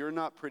enough, you're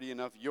not pretty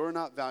enough, you're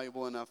not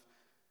valuable enough,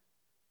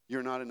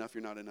 you're not enough,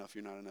 you're not enough,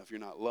 you're not enough, you're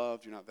not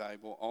loved, you're not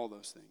valuable, all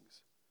those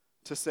things.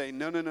 To say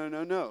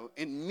no,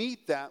 and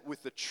meet that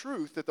with the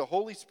truth that the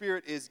Holy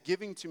Spirit is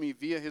giving to me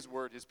via his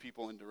word, his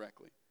people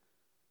indirectly.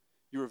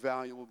 You are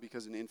valuable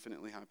because an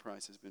infinitely high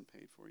price has been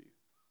paid for you.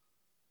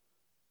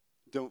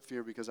 Don't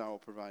fear because I will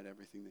provide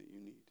everything that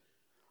you need.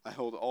 I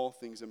hold all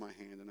things in my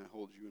hand and I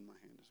hold you in my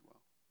hand as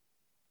well.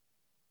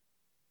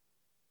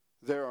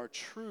 There are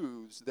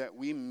truths that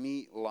we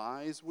meet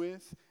lies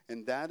with,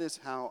 and that is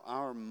how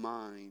our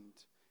mind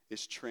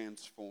is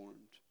transformed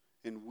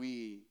and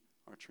we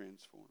are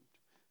transformed.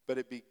 But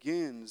it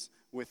begins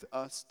with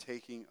us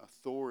taking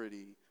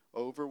authority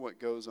over what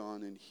goes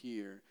on in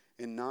here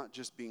and not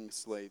just being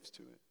slaves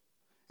to it.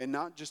 And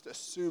not just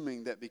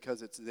assuming that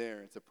because it's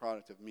there, it's a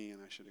product of me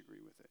and I should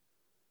agree with it.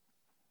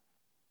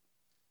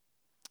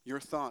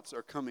 Your thoughts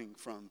are coming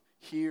from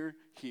here,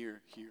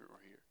 here, here, or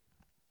here.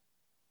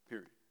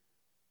 Period.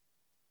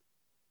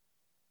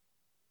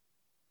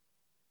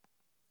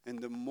 And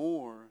the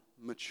more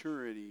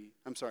maturity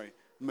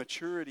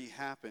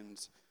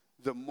happens,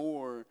 the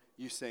more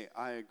you say,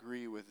 I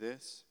agree with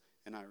this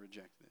and I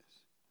reject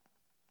this.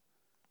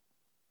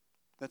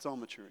 That's all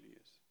maturity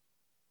is.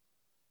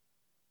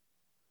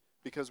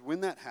 Because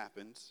when that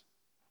happens,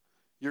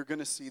 you're going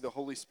to see the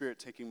Holy Spirit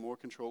taking more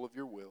control of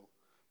your will,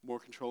 more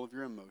control of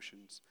your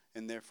emotions,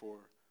 and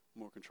therefore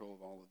more control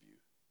of all of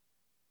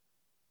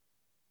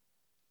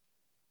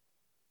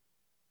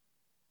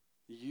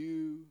you.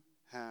 You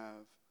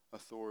have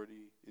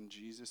authority in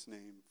Jesus'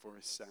 name for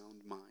a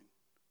sound mind.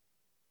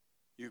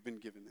 You've been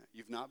given that.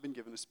 You've not been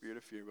given a spirit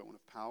of fear, but one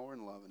of power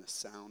and love and a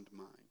sound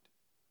mind.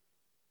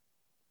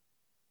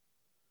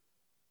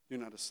 You're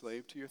not a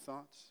slave to your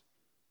thoughts.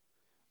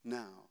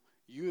 Now,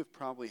 you have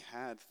probably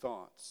had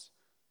thoughts,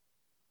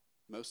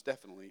 most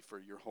definitely, for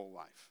your whole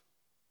life.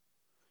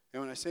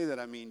 And when I say that,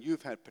 I mean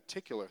you've had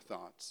particular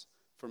thoughts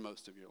for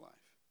most of your life.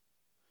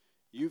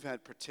 You've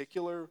had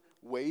particular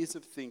ways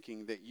of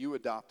thinking that you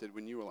adopted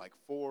when you were like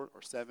 4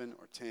 or 7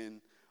 or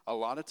 10. A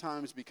lot of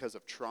times because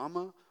of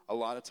trauma, a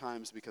lot of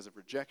times because of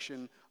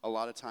rejection, a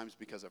lot of times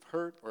because of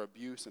hurt or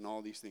abuse and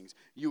all these things.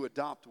 You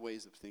adopt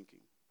ways of thinking.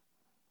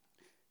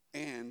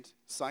 And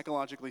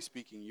psychologically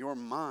speaking, your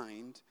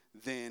mind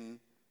then,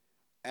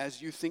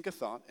 as you think a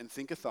thought and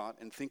think a thought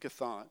and think a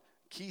thought,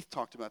 Keith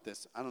talked about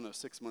this,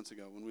 6 months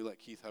ago when we let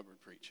Keith Hubbard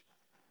preach,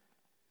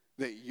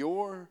 that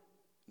your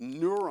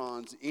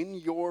neurons in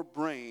your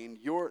brain,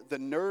 the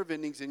nerve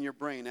endings in your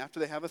brain,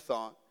 after they have a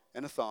thought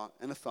and a thought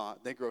and a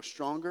thought, they grow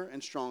stronger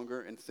and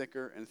stronger and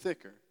thicker and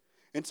thicker.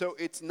 And so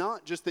it's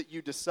not just that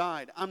you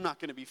decide, I'm not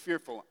going to be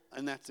fearful,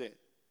 and that's it.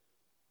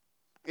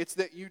 It's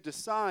that you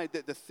decide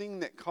that the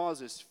thing that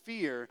causes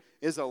fear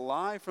is a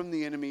lie from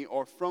the enemy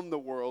or from the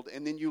world,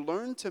 and then you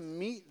learn to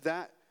meet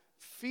that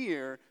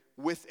fear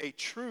with a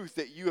truth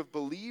that you have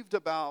believed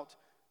about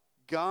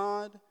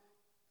God,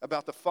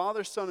 about the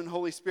Father, Son, and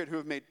Holy Spirit who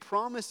have made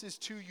promises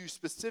to you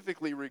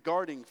specifically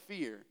regarding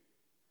fear,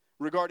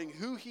 regarding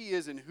who he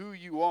is and who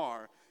you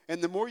are.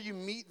 And the more you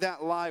meet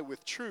that lie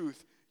with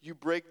truth, you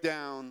break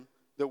down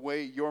the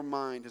way your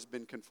mind has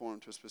been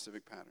conformed to a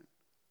specific pattern.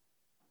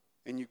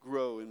 And you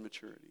grow in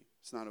maturity.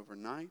 It's not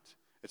overnight.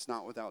 It's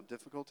not without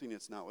difficulty, and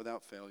it's not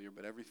without failure,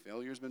 but every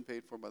failure has been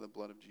paid for by the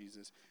blood of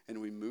Jesus,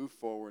 and we move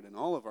forward in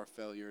all of our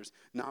failures,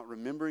 not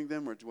remembering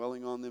them or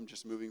dwelling on them,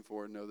 just moving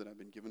forward, know that I've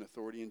been given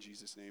authority in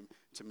Jesus' name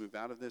to move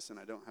out of this, and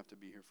I don't have to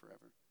be here forever.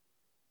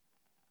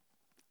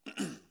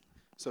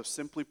 So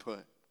simply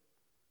put,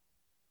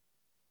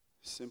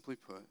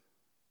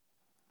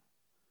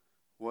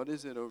 what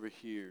is it over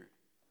here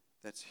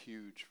that's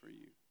huge for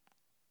you?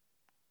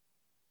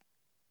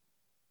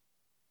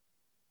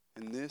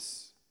 And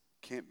this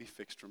can't be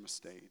fixed from a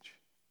stage.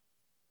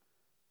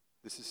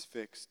 This is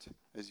fixed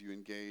as you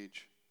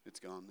engage,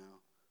 it's gone now,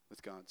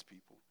 with God's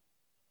people.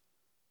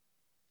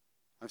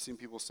 I've seen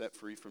people set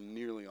free from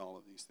nearly all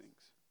of these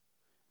things,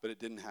 but it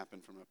didn't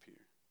happen from up here.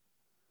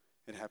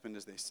 It happened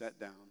as they sat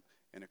down,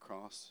 and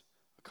across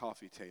a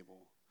coffee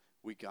table,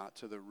 we got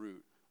to the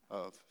root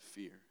of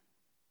fear.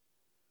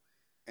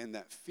 And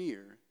that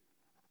fear,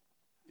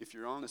 if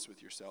you're honest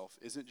with yourself,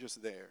 isn't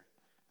just there.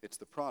 It's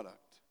the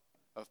product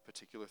of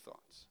particular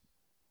thoughts.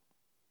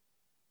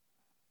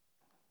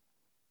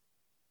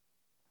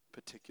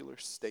 Particular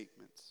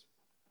statements.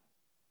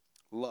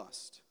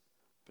 Lust,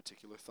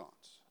 particular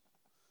thoughts.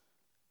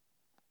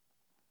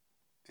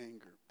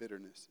 Anger,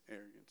 bitterness,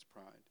 arrogance,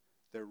 pride.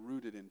 They're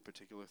rooted in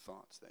particular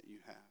thoughts that you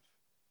have.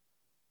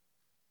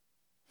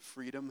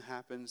 Freedom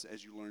happens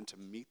as you learn to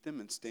meet them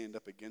and stand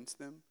up against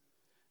them,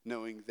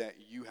 knowing that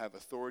you have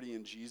authority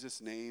in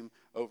Jesus' name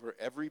over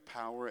every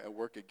power at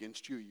work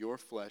against you, your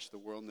flesh, the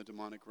world, and the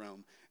demonic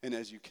realm. And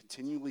as you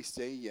continually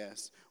say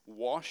yes,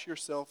 wash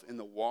yourself in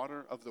the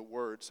water of the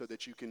Word so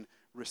that you can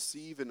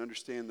receive and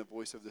understand the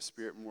voice of the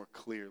Spirit more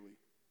clearly,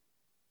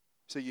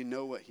 so you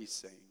know what He's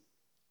saying.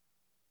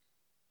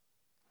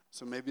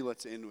 So maybe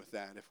let's end with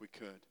that, if we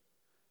could,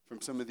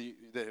 from some of the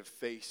that have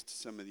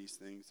faced some of these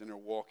things and are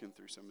walking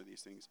through some of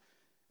these things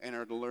and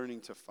are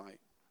learning to fight.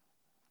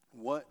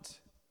 What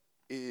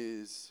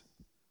is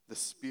the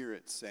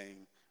Spirit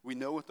saying? We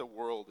know what the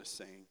world is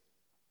saying.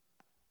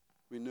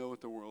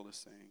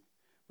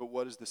 But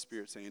what is the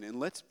Spirit saying? And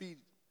let's be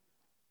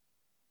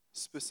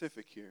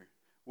specific here.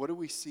 What do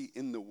we see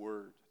in the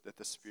Word that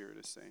the Spirit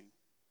is saying?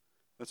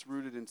 Let's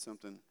root it in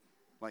something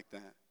like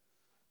that.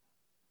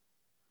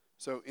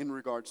 So in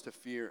regards to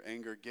fear,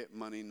 anger, get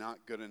money,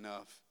 not good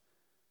enough,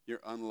 you're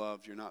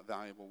unloved, you're not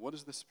valuable, what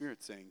is the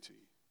Spirit saying to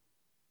you?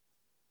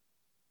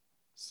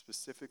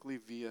 Specifically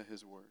via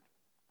His Word.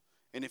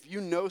 And if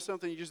you know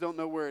something, you just don't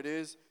know where it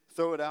is,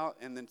 throw it out,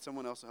 and then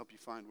someone else will help you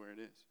find where it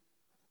is.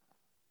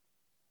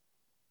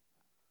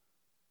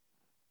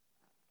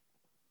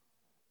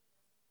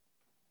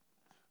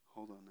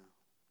 Hold on now.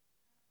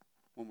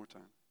 One more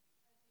time.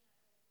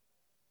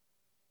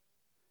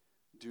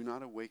 Do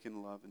not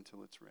awaken love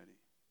until it's ready.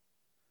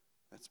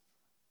 That's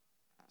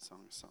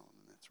Song of Solomon.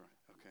 That's right.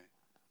 Okay.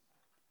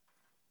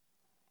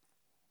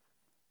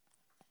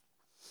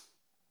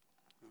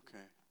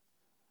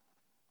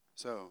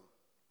 So,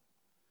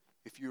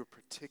 if you're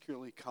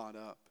particularly caught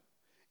up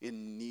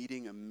in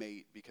needing a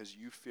mate because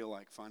you feel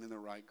like finding the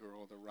right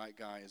girl, the right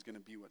guy is going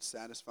to be what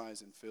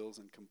satisfies and fills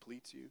and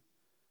completes you,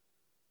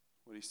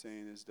 what he's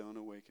saying is don't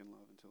awaken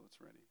love until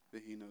it's ready,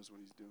 that He knows what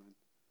He's doing.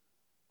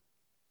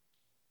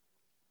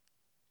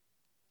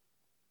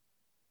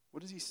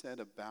 What has He said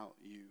about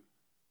you?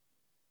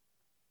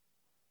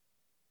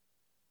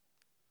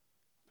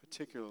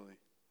 Particularly.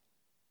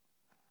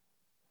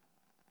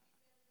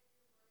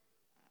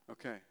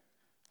 Okay,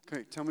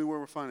 tell me where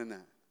we're finding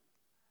that.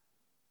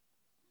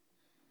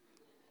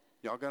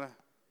 Y'all gotta.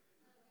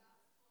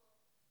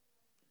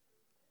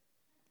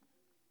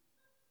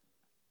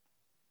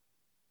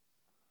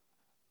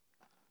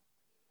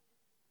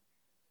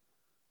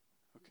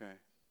 Okay.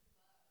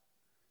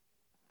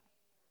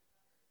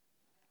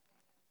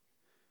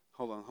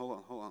 Hold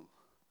on.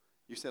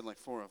 You said like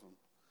 4 of them.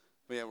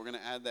 But yeah, we're going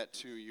to add that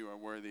to you are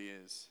worthy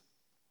is.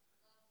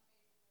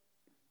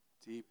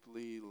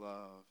 Deeply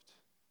loved,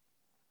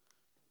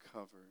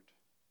 covered,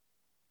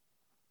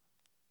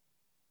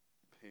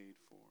 paid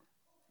for.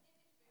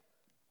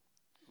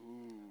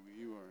 Ooh,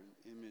 you are an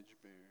image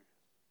bearer.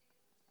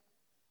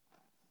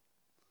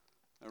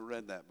 I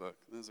read that book.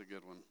 This is a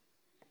good one.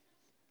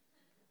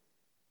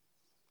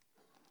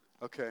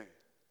 Okay.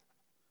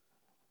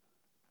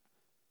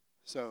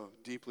 So,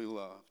 deeply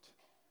loved.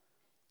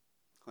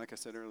 Like I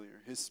said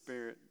earlier, His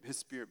Spirit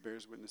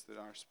bears witness that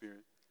our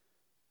spirit,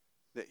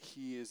 that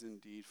He is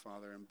indeed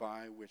Father, and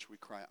by which we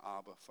cry,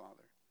 Abba,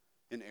 Father.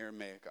 In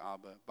Aramaic,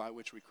 Abba, by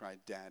which we cry,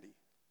 Daddy.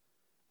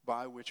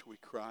 By which we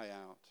cry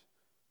out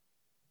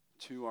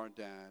to our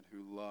Dad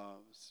who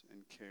loves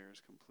and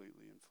cares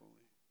completely and fully.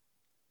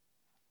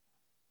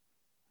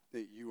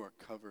 That you are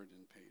covered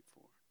and paid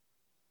for.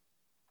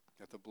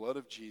 That the blood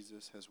of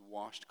Jesus has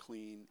washed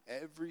clean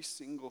every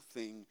single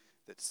thing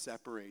that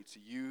separates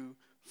you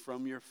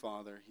from your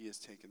Father. He has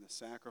taken the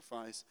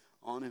sacrifice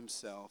on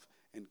himself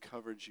and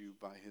covered you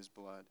by his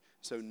blood.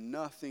 So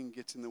nothing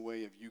gets in the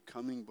way of you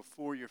coming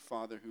before your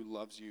Father who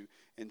loves you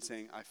and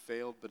saying, I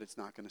failed, but it's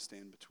not going to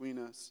stand between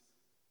us.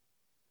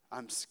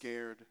 I'm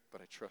scared,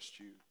 but I trust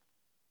you.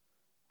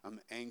 I'm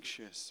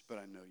anxious, but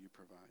I know you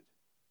provide.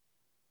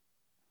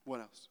 What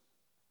else?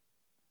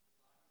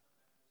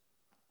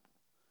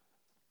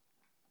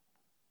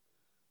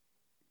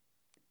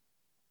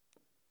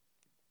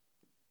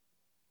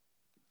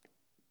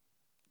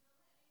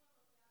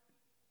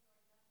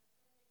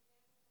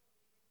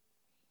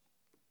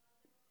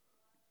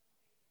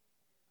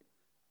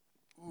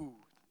 Ooh,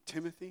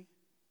 Timothy?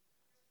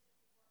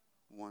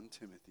 1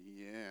 Timothy,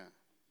 yeah.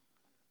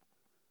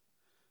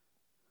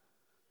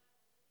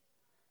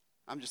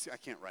 I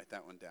can't write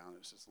that one down. It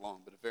was just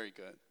long, but very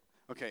good.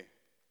 Okay.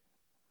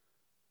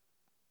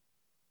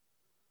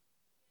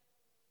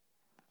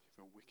 You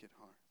have a wicked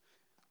heart.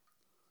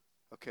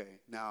 Okay,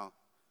 now,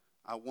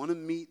 I want to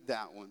meet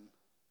that one.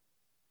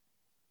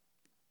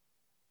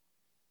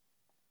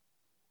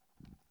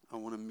 I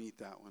want to meet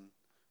that one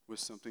with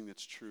something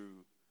that's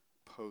true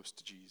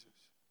post-Jesus.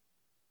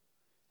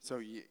 So,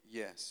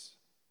 yes,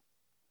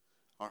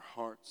 our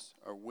hearts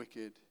are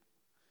wicked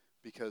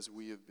because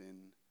we have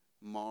been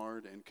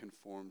marred and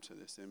conformed to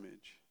this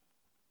image.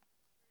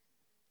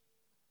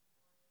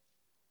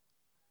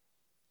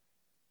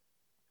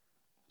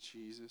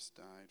 Jesus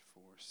died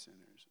for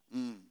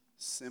sinners.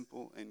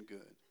 Simple and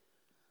good.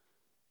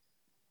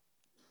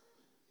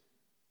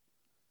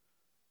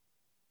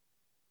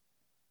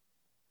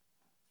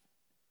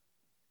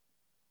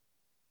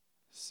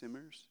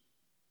 Simmers?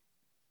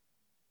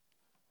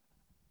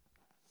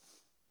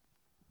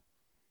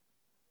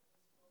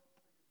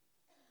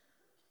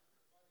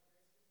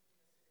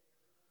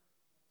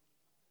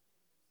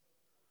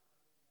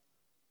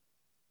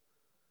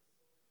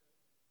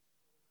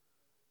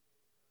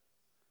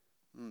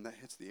 That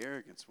hits the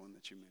arrogance one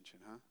that you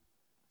mentioned, huh?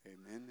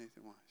 Amen,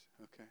 Nathan Wise.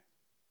 Okay.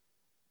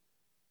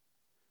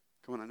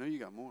 Come on, I know you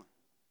got more.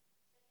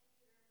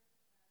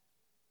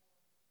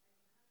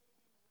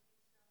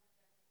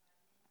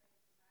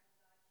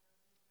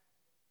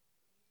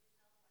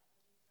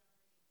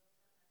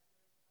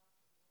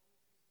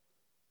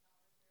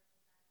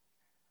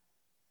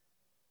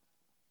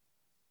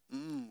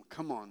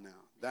 Come on now.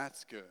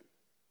 That's good.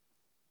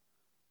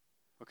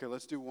 Okay,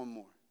 let's do one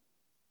more.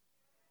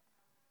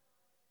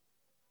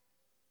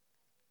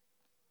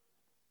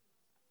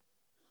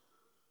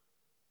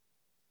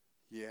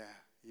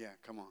 Yeah,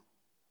 come on.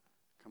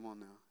 Come on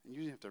now. And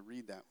you have to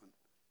read that one.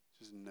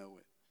 Just know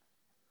it.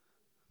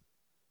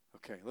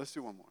 Okay, let's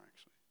do one more,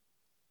 actually.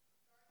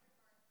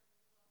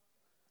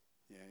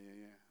 Yeah.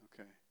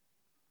 Okay.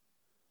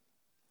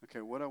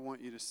 Okay, what I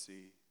want you to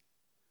see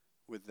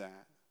with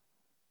that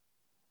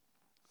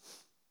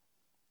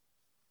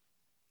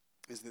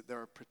is that there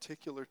are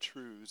particular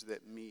truths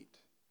that meet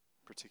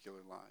particular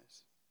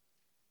lies.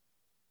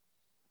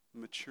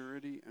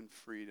 Maturity and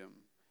freedom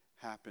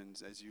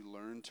happens as you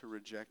learn to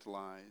reject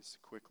lies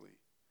quickly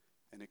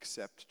and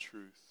accept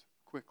truth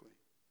quickly.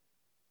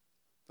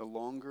 The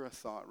longer a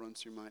thought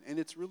runs through your mind, and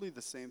it's really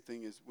the same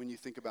thing as when you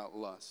think about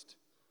lust.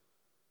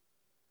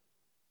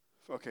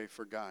 Okay,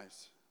 for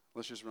guys,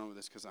 let's just run with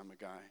this because I'm a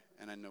guy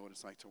and I know what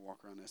it's like to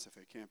walk around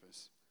SFA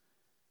campus.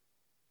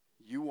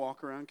 You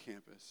walk around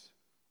campus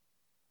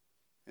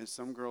and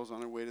some girl's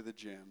on her way to the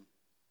gym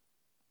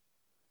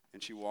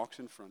and she walks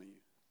in front of you.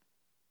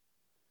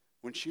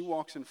 When she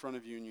walks in front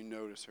of you and you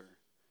notice her,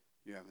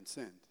 you haven't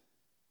sinned.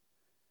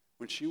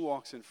 When she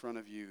walks in front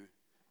of you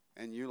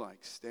and you're like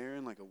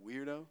staring like a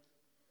weirdo,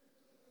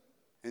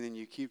 and then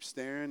you keep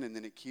staring and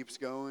then it keeps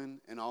going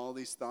and all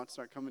these thoughts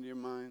start coming to your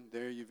mind,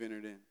 there you've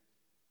entered in.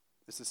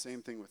 It's the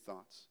same thing with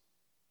thoughts.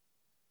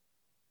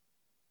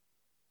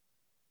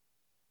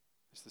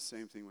 It's the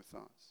same thing with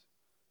thoughts.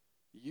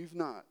 You've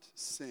not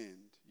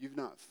sinned. You've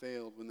not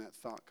failed when that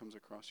thought comes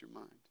across your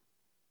mind.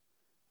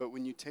 But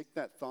when you take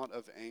that thought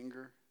of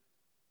anger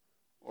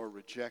or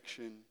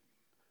rejection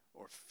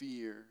or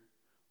fear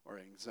or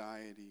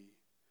anxiety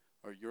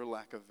or your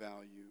lack of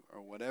value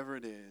or whatever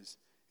it is,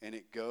 and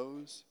it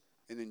goes,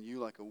 and then you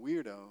like a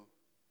weirdo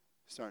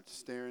start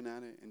staring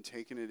at it and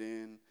taking it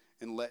in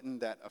and letting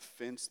that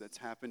offense that's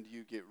happened to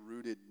you get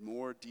rooted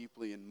more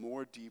deeply and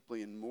more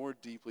deeply and more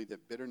deeply,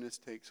 that bitterness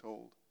takes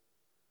hold.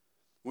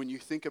 When you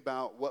think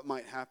about what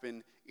might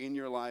happen in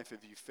your life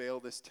if you fail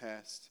this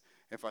test,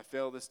 if I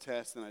fail this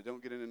test, then I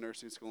don't get into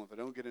nursing school. If I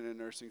don't get into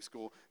nursing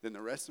school, then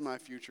the rest of my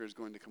future is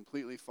going to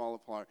completely fall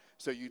apart.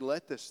 So you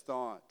let this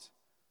thought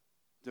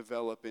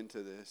develop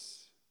into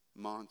this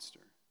monster.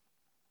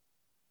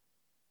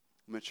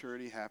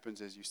 Maturity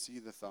happens as you see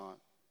the thought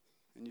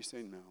and you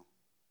say no,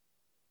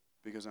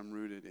 because I'm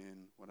rooted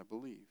in what I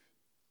believe.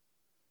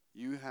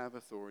 You have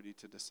authority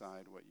to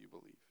decide what you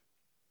believe.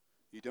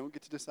 You don't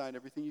get to decide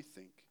everything you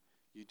think.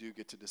 You do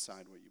get to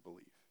decide what you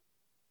believe.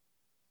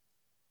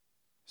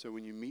 So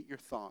when you meet your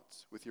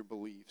thoughts with your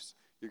beliefs,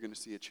 you're going to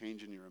see a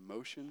change in your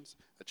emotions,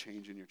 a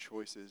change in your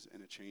choices,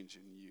 and a change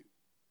in you.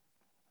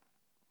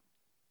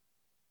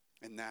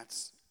 And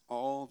that's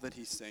all that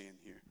he's saying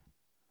here.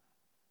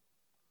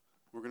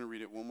 We're going to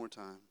read it one more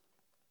time.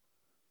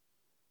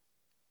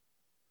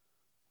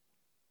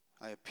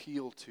 I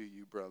appeal to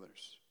you,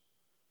 brothers,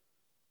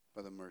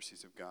 by the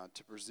mercies of God,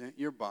 to present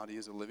your body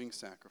as a living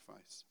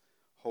sacrifice,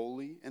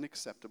 holy and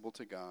acceptable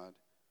to God,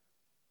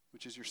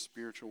 which is your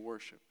spiritual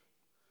worship.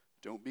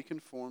 Don't be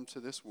conformed to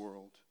this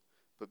world,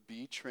 but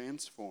be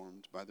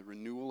transformed by the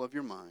renewal of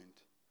your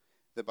mind,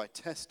 that by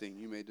testing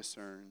you may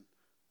discern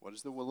what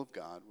is the will of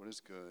God, what is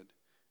good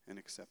and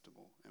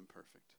acceptable and perfect.